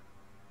 2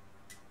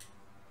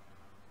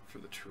 for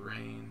the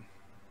terrain.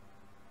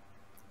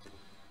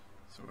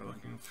 So we're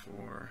looking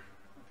for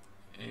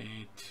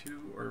a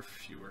 2 or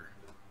fewer.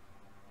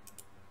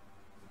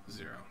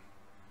 0.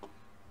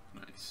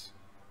 Nice.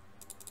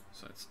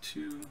 So that's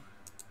 2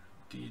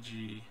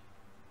 DGS.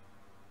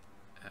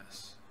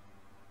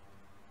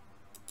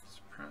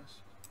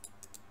 Suppressed.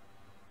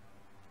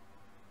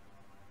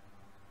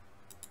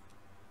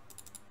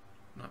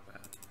 Not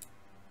bad.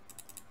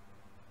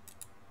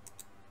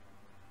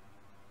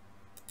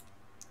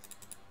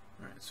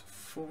 Alright, so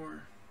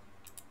 4.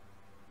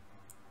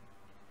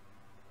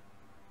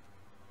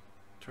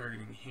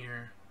 Targeting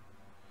here.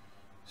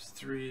 It's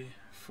 3,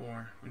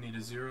 4. We need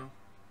a 0.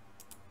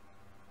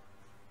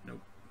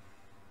 Nope.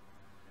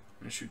 I'm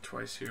going to shoot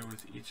twice here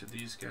with each of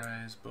these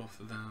guys. Both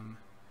of them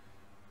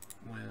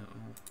will...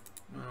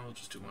 Well, we'll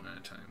just do one at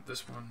a time.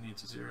 This one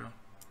needs a 0.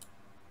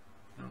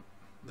 Nope.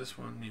 This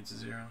one needs a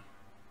 0.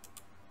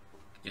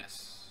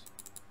 Yes.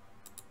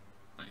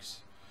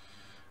 Nice.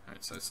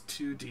 Alright, so that's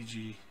 2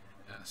 DGS.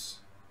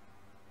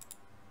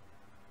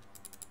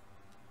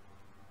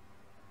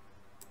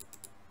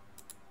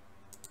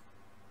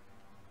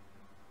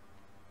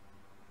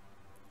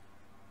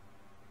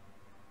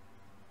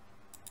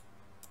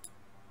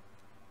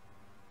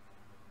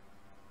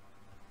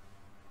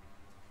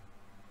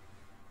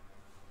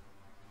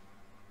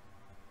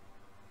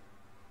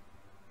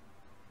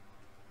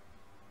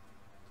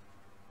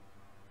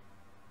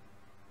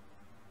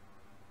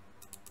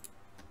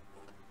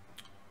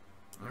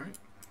 Alright,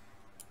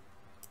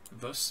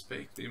 thus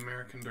spake the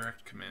American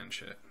direct command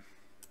shit.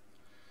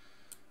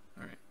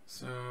 Alright,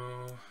 so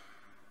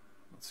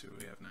let's see what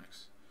we have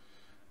next.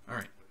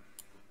 Alright,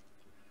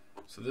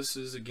 so this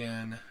is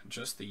again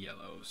just the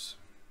yellows.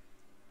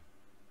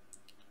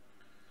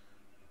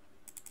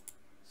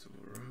 So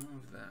we'll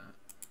remove that.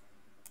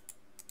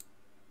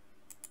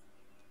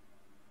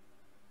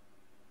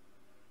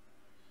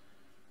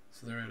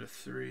 So they're at a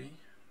 3.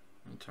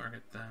 We'll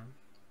target them.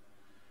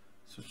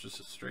 So it's just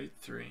a straight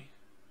 3.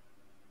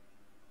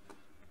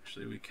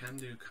 Actually, we can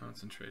do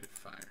concentrated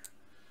fire.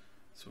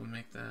 So we'll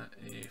make that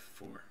a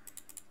 4.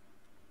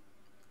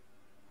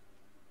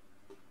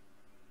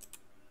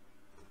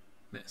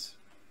 Miss.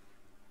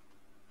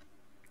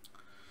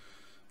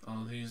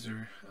 All these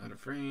are out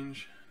of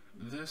range.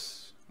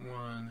 This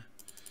one,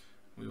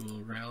 we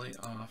will rally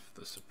off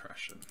the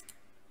suppression.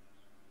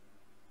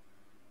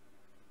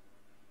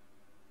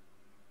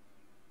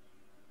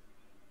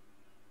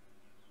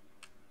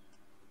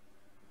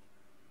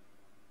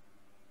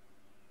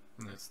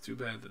 And it's too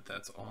bad that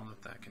that's all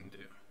that that can do.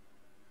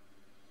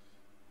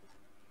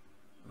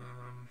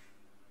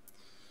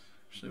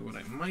 Actually, what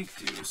I might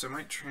do is I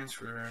might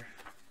transfer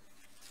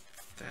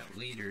that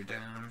leader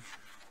down.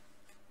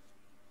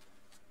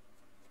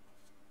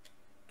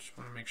 Just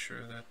want to make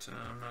sure that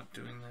I'm not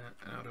doing that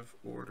out of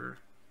order.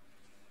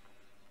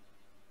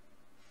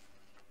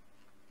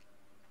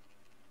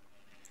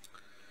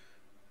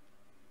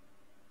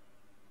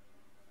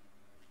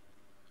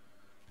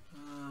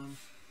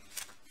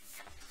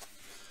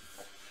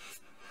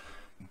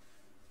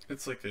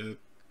 It's like a,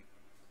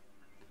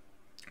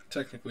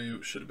 technically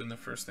it should have been the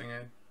first thing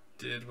I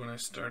did when I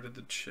started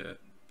the chit,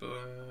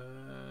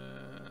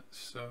 but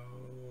so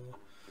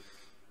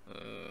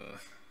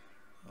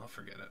I'll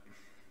forget it.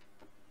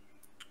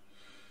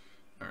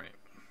 All right.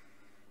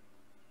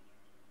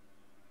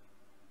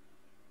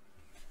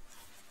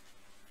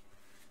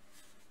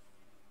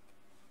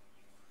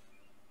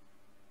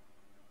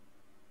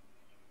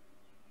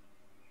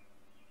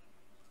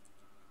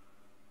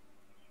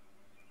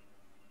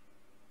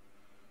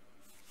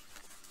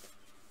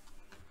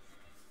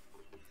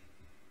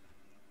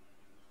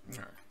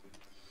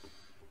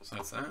 So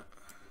that's that.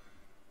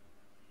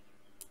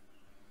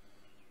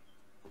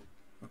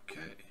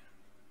 Okay.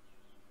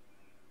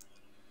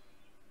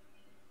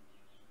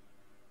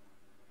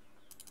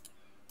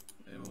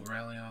 They will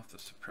rally off the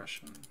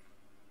suppression.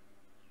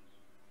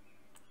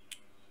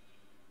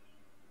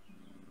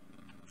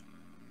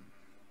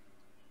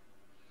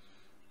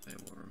 They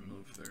will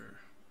remove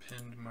their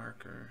pinned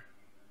marker.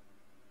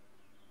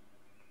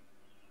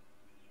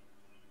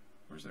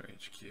 Where's their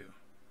HQ?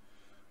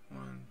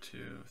 1,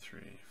 2,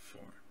 3,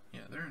 4.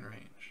 Yeah, they're in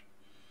range.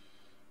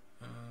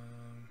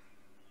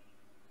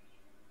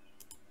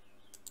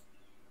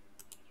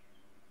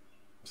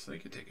 So they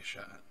could take a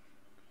shot.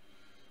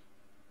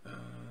 I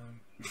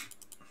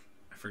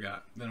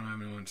forgot. They don't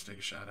have anyone to take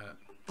a shot at.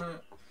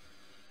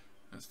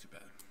 That's too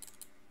bad.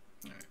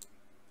 Alright.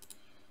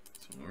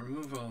 So we'll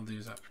remove all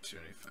these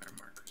opportunity fire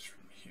markers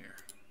from here.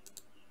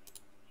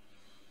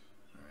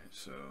 Alright,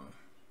 so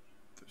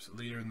there's a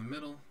leader in the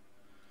middle.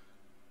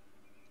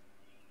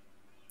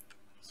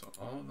 So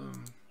all of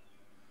them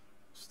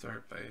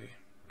start by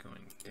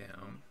going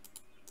down.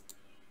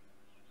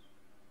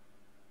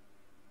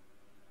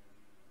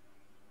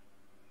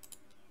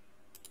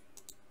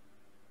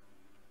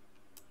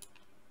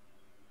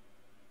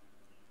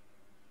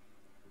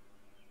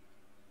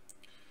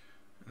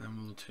 And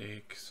then we'll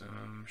take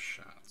some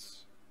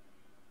shots.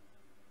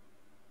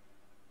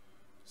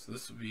 So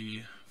this will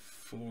be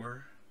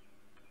 4,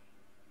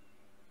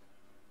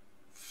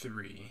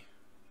 3,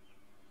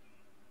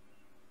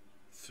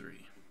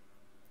 3.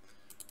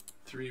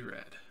 3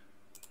 red.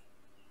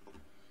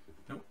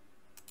 Nope.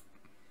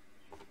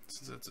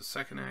 Since that's a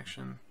second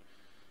action,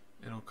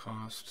 it'll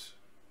cost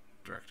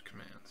direct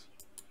commands.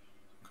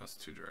 It'll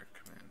cost 2 direct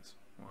commands.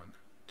 1,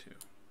 2.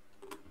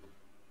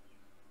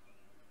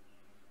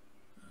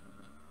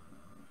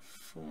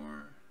 4.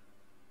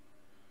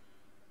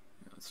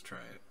 Yeah, let's try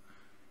it.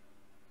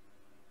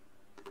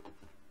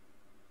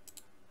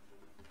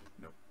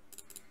 Nope.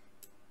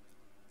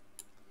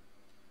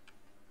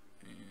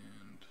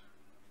 And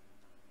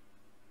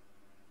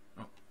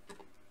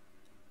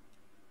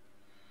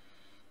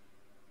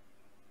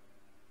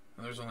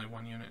there's only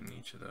 1 unit in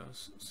each of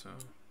those, so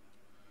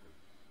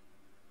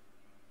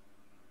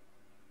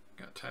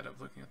got tied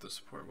up looking at the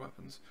support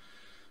weapons.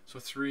 So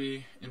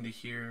 3 into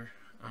here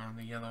on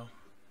the yellow.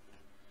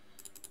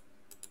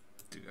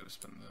 Do gotta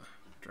spend the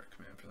direct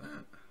command for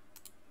that.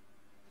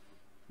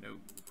 No.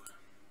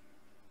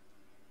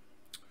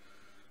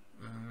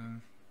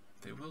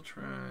 They will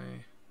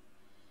try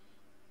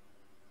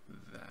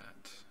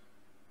that.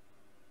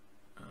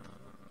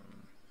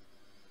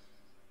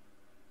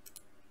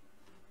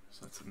 So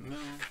that's a no.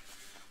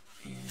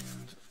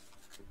 And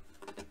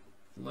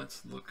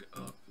let's look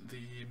up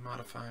the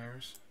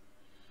modifiers.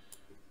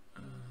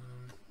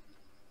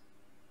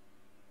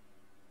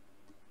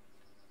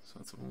 So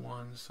that's a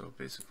 1, so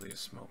basically a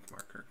smoke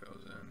marker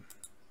goes in.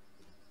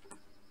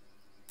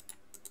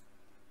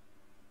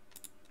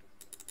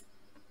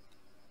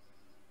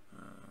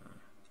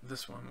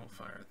 this one will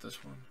fire at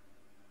this one.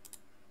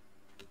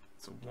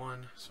 It's a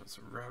 1, so it's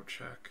a route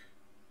check.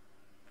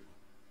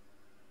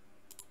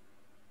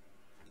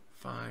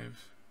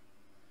 5.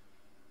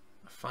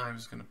 A 5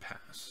 is going to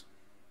pass.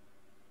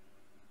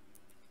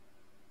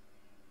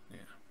 Yeah.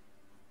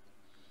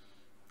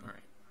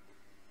 Alright.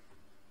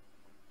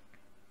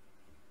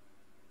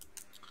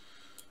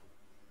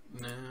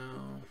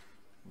 Now,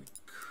 we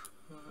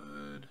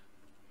could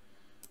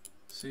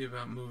see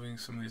about moving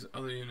some of these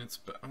other units,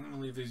 but I'm going to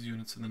leave these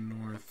units in the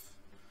north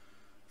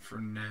for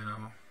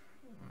now.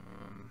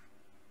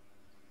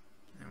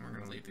 And we're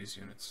going to leave these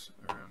units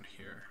around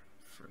here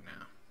for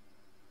now.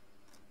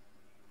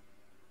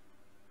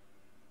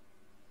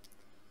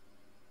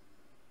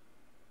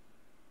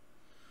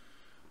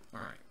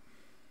 Alright.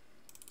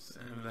 That's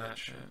the end of that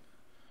shit.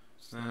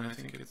 So then I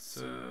think it's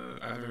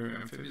either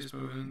amphibious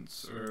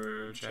movements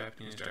or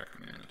Japanese Direct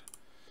Command.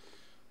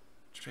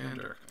 Japan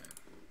Direct Command.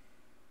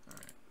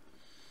 Alright.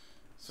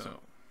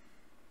 So,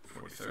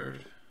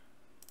 43rd.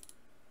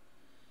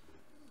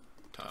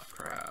 Tough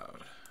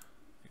crowd.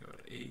 You go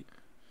to 8.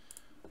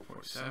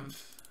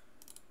 47th.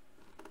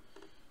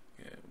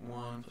 Get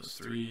 1 plus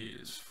 3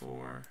 is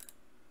 4.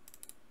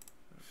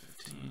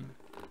 15.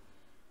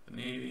 The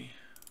Navy.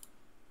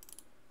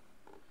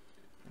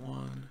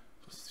 1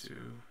 plus 2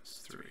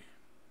 is 3.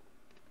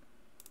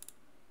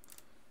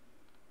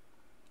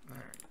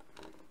 Alright.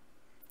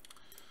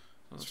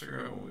 Let's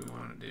figure out what we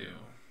want to do.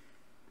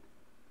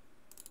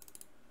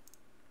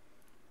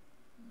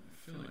 I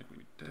feel like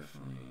we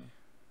definitely...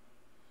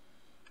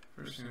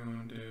 First thing we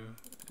want to do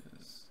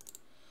is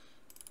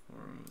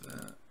we'll remove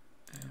that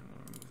and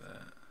we'll remove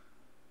that.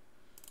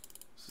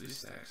 So these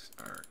stacks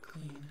are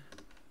clean.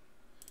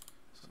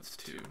 So that's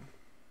 2.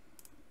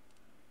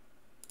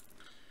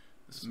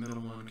 This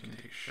middle one can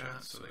take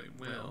shots, so they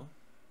will.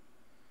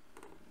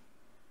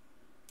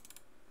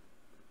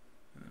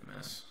 And then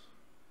miss.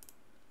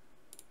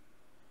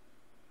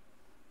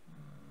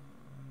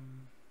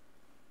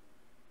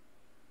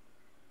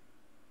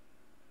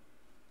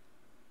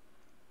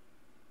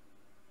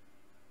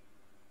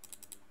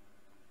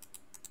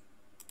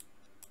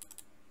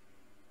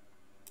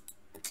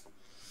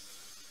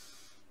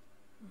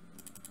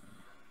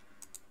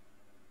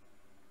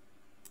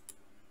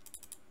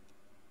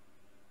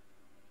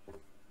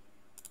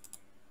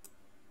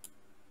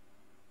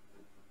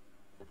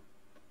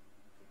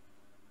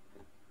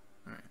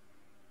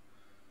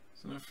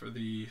 So now for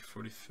the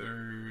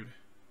 43rd,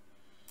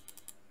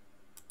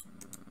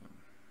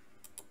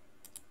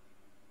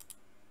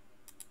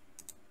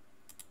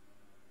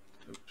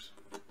 oops,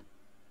 I'll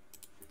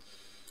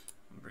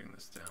bring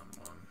this down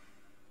 1.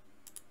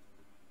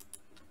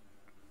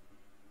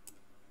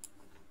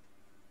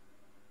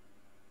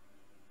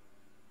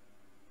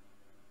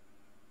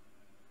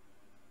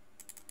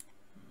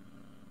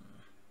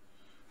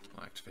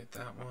 I'll activate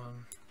that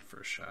one for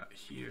a shot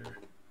here.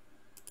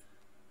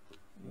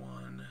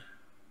 1.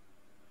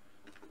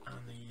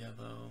 On the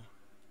yellow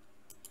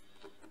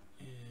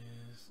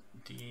is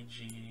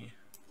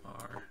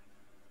DGR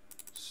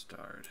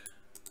starred.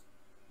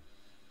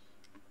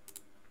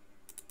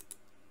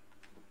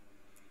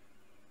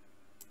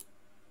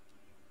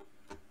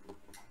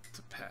 It's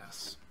a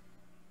pass.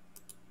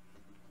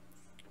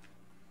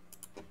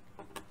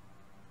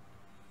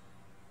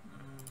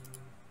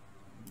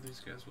 These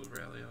guys will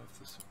rally off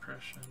the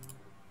suppression.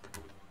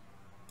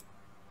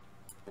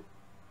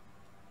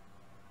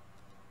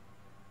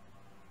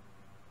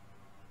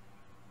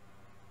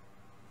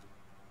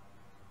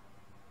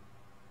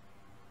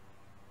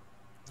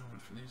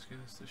 For these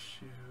guys to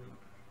shoot.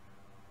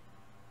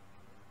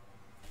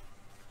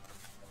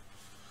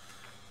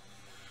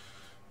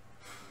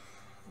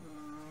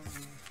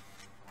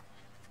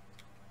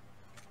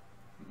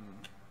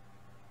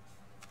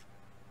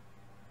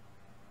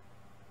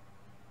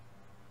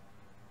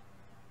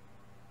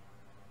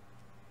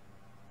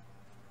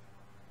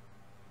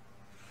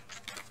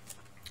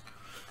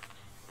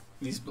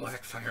 These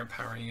black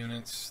firepower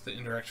units, the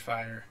indirect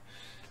fire,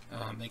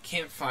 they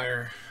can't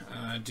fire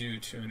due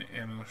to an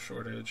ammo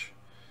shortage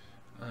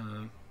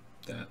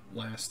that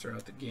lasts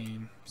throughout the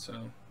game,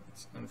 so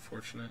it's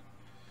unfortunate.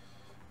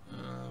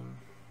 I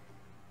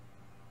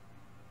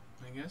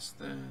guess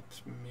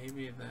that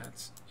maybe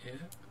that's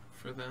it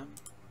for them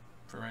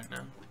for right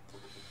now.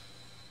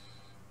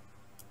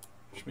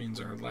 Which means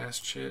our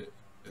last chit,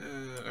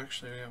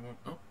 actually we have one,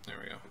 oh, there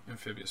we go,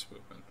 amphibious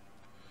movement.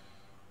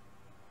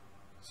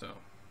 So.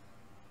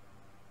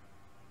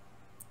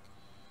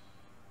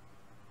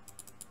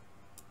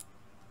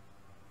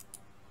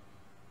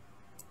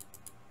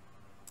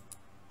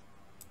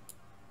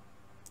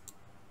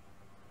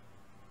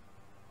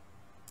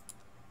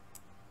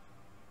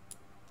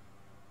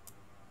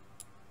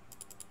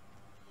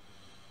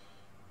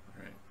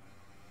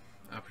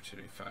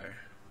 Opportunity fire.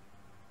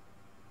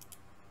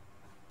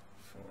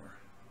 4,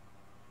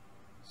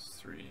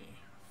 3,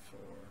 4.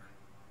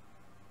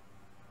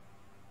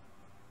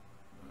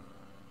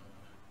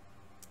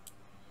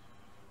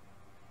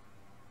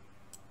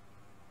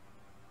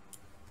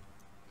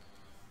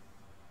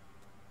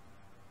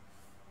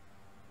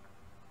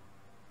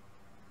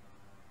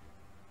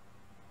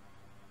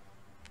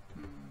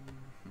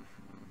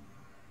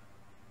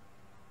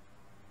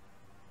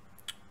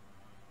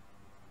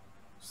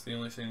 So the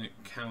only thing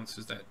that counts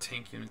is that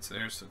tank unit's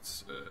there, so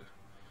it's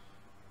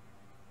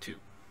 2.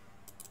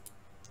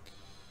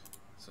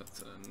 So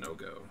that's a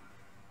no-go.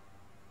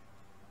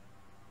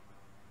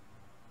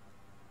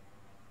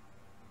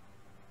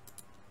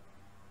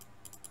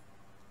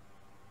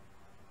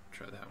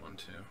 Try that one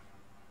too.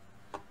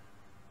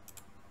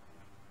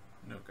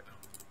 No-go.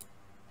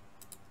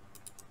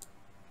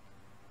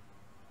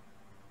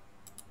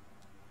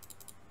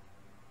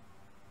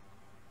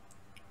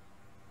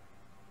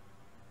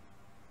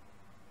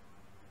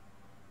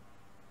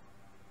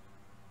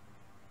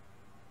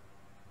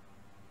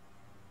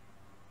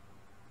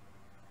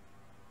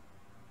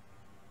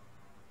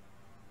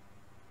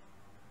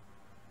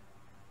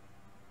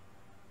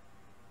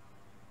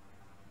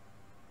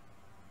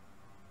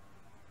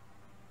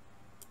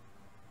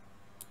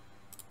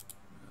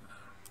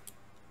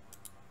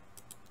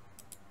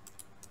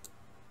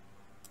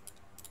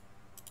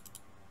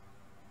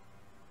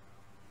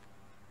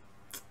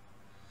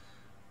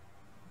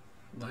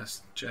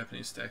 Last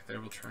Japanese stack there,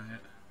 we'll try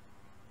it.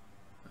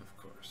 Of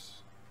course.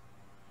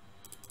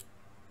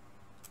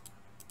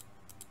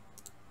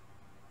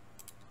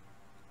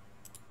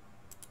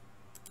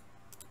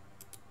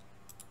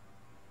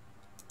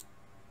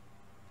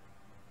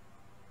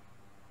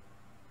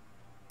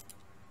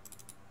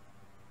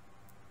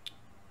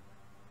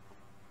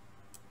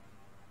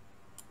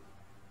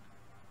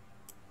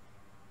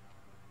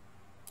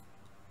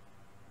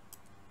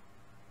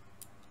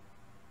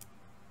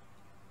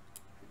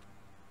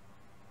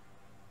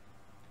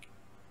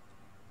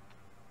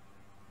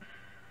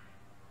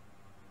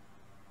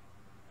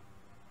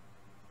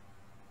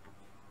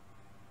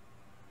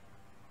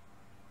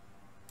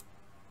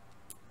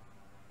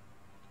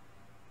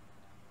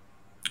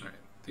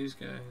 These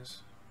guys,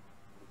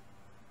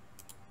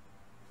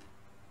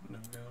 no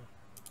go.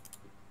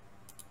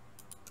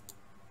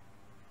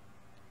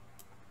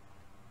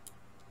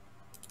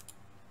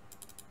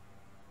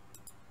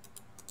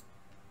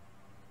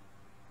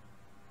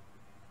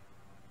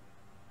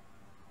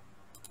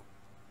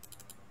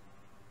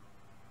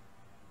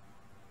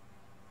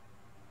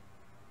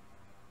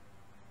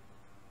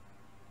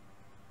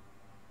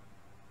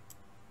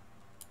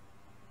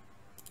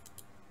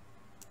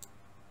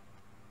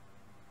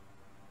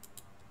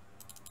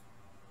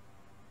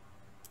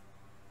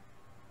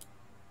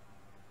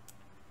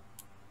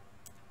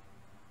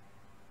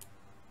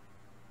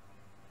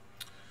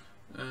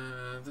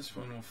 This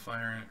one will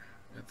fire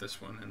at this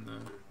one in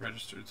the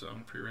registered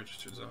zone,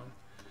 pre-registered zone,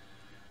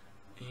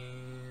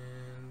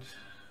 and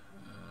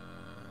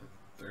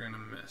they're gonna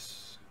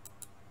miss.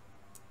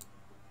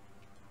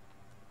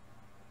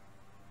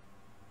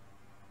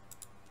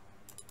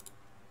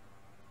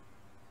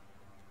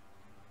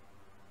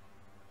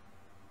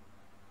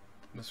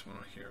 This one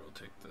here will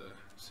take the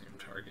same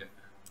target.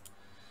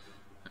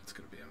 That's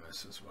gonna be a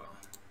miss as well.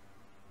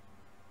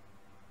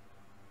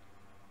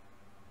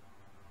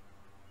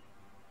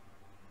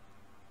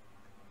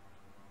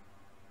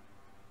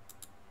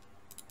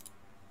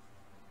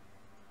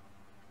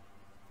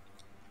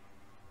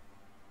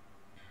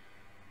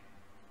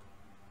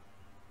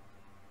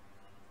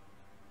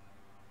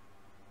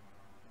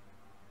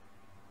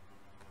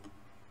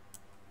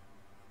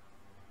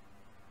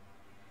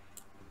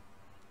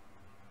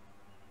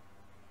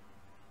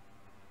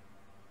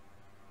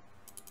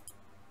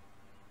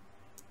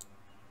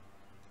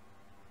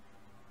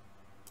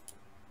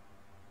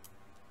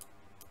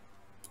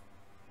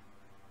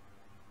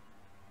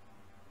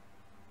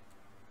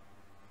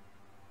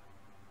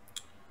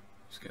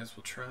 Guys,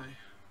 we'll try.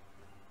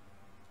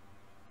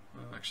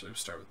 Well, actually, we'll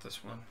start with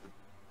this one.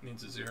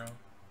 Needs a 0.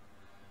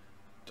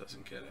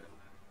 Doesn't get it.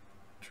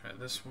 Try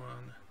this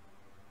one.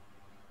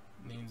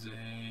 Needs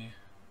a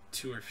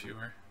 2 or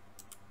fewer.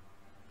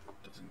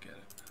 Doesn't get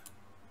it.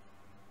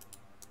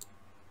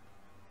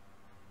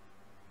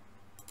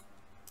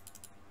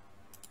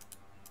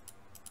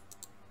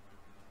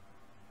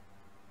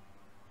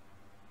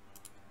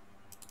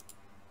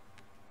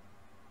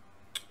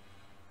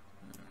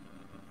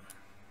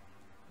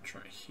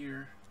 Try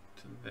here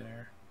to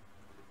there.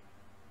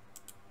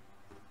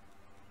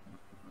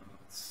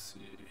 Let's see.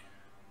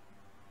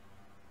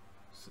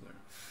 So there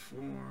are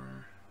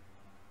 4.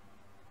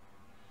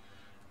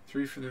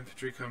 3 for the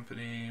infantry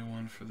company,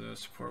 1 for the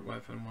support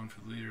weapon, 1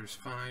 for the leader is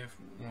 5,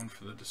 1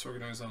 for the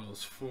disorganized level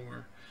is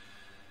 4.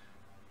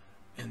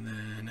 And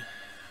then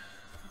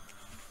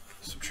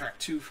subtract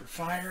 2 for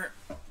fire.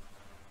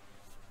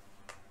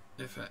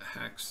 If it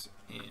hacks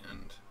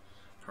and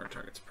hard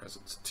target's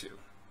presence 2.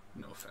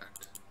 No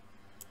effect.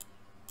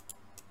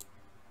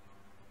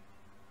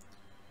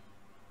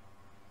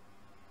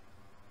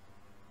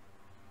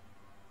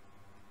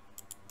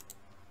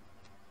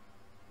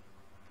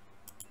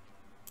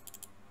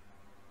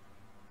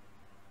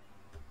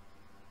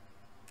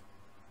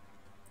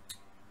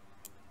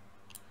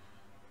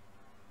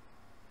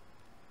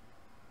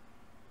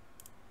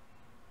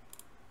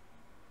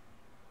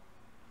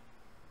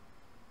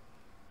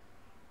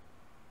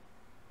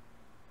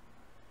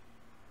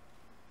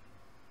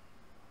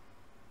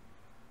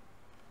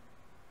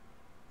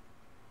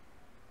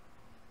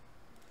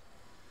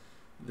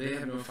 They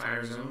have no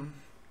fire zone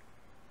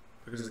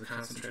because of the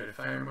concentrated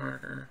fire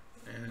marker,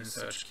 and as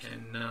such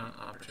cannot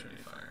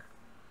opportunity fire.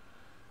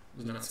 It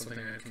was not something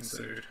I had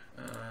considered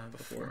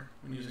before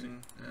when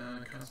using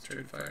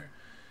concentrated fire.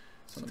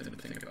 Something to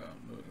think about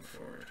moving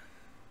forward.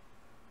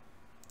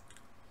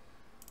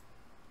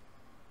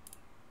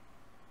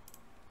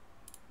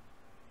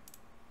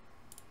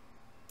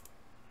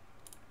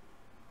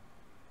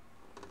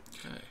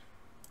 Okay.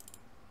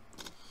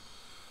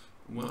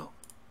 Well,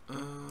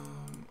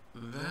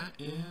 that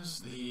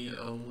is the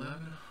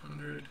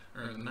 1100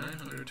 or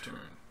 900 turn.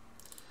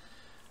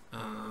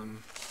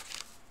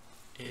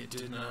 It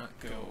did not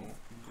go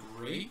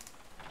great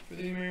for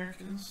the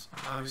Americans.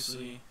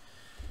 Obviously,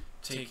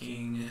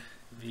 taking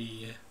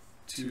the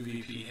 2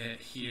 VP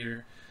hit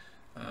here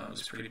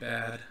was pretty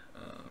bad.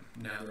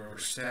 Now they're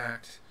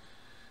overstacked.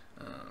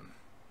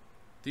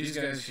 These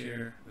guys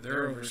here,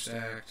 they're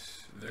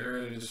overstacked. They're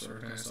at a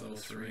disorganized level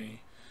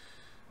 3.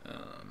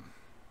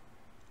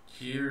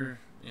 Here,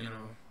 you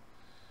know,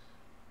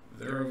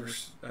 they're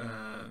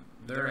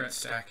at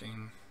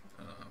stacking.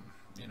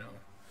 You know,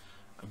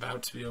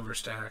 about to be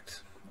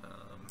overstacked.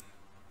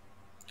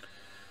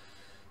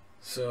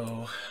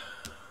 So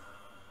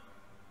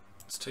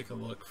let's take a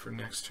look for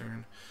next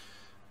turn.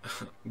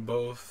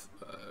 Both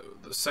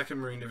the 2nd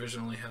Marine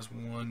Division only has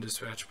 1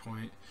 dispatch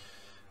point,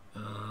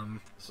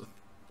 so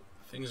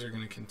things are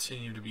going to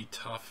continue to be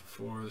tough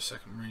for the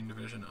 2nd Marine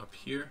Division up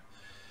here.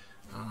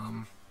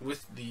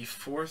 With the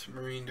 4th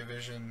Marine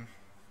Division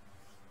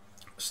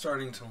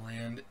starting to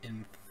land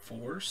in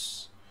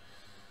force,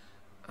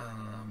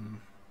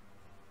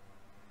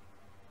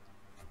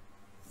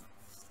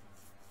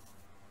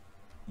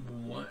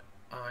 what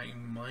I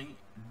might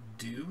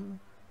do,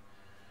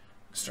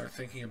 start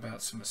thinking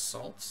about some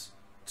assaults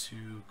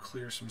to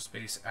clear some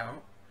space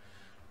out.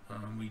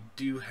 We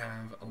do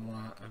have a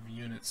lot of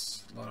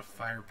units, a lot of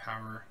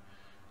firepower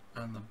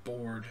on the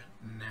board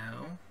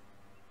now.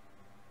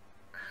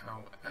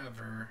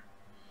 However,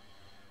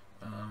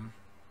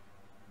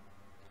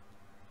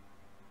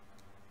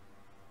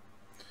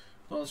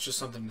 well, it's just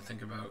something to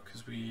think about,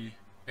 because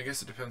I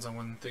guess it depends on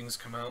when things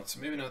come out, so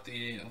maybe not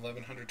the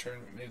 1100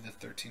 turn, but maybe the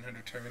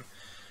 1300 turn.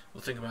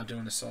 We'll think about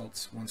doing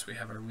assaults once we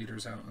have our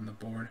leaders out on the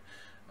board,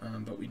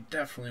 but we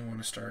definitely want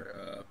to start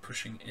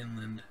pushing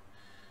inland,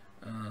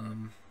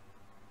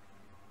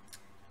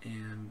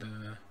 and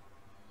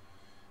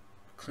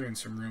clearing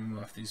some room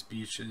off these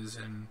beaches,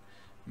 and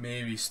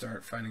maybe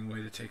start finding a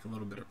way to take a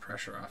little bit of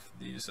pressure off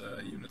these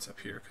units up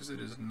here, because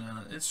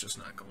it's just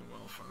not going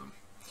well for them.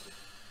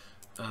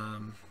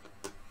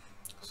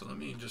 So let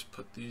me just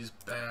put these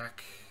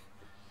back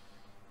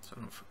so I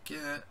don't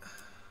forget.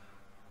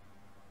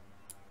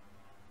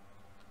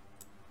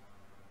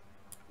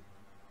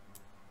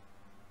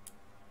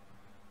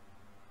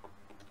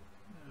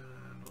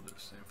 And we'll do the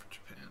same for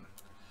Japan.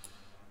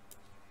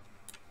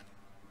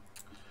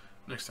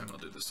 Next time I'll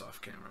do this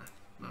off camera.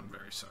 I'm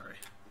very sorry.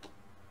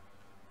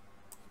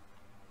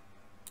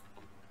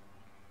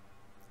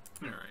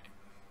 Alright.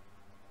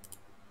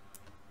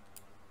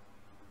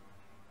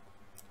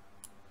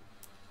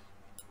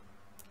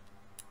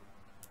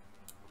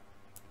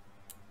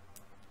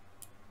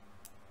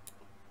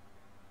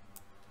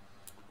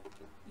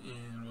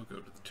 And we'll go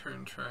to the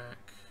turn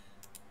track.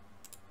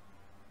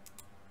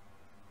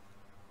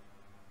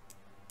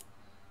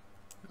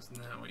 Because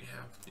now we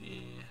have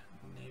the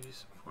Navy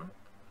support.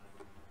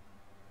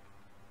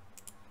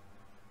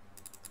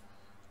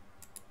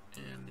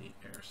 And the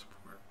air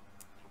support.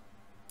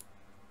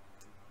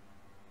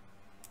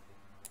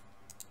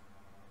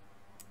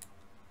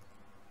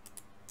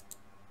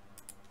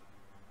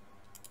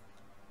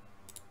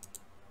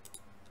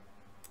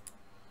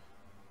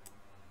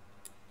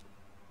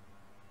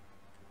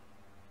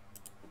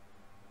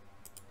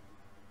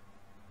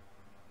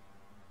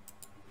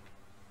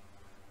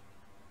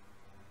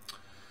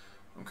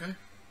 Okay,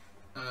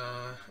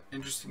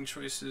 interesting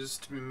choices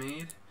to be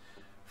made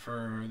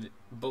for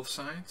both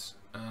sides.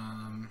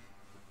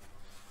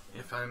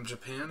 If I'm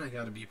Japan, I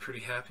got to be pretty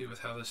happy with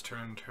how this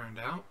turn turned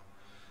out.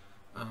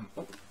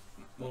 Oh,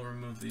 we'll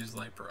remove these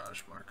light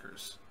barrage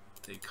markers.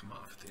 They come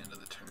off at the end of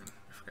the turn.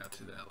 I forgot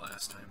to do that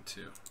last time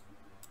too.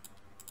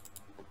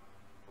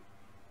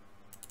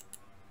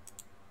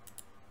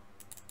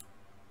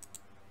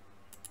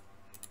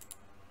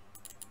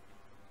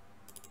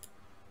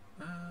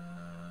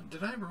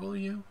 Did I roll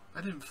you?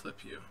 I didn't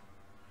flip you.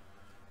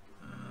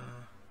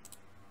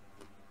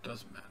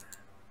 Doesn't matter.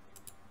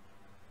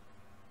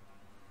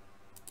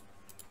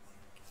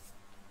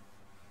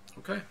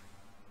 Okay.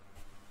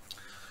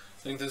 I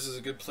think this is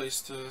a good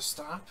place to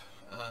stop.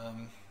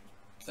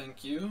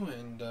 Thank you,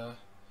 and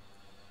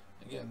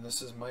again,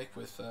 this is Mike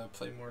with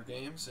Play More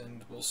Games,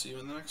 and we'll see you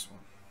in the next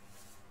one.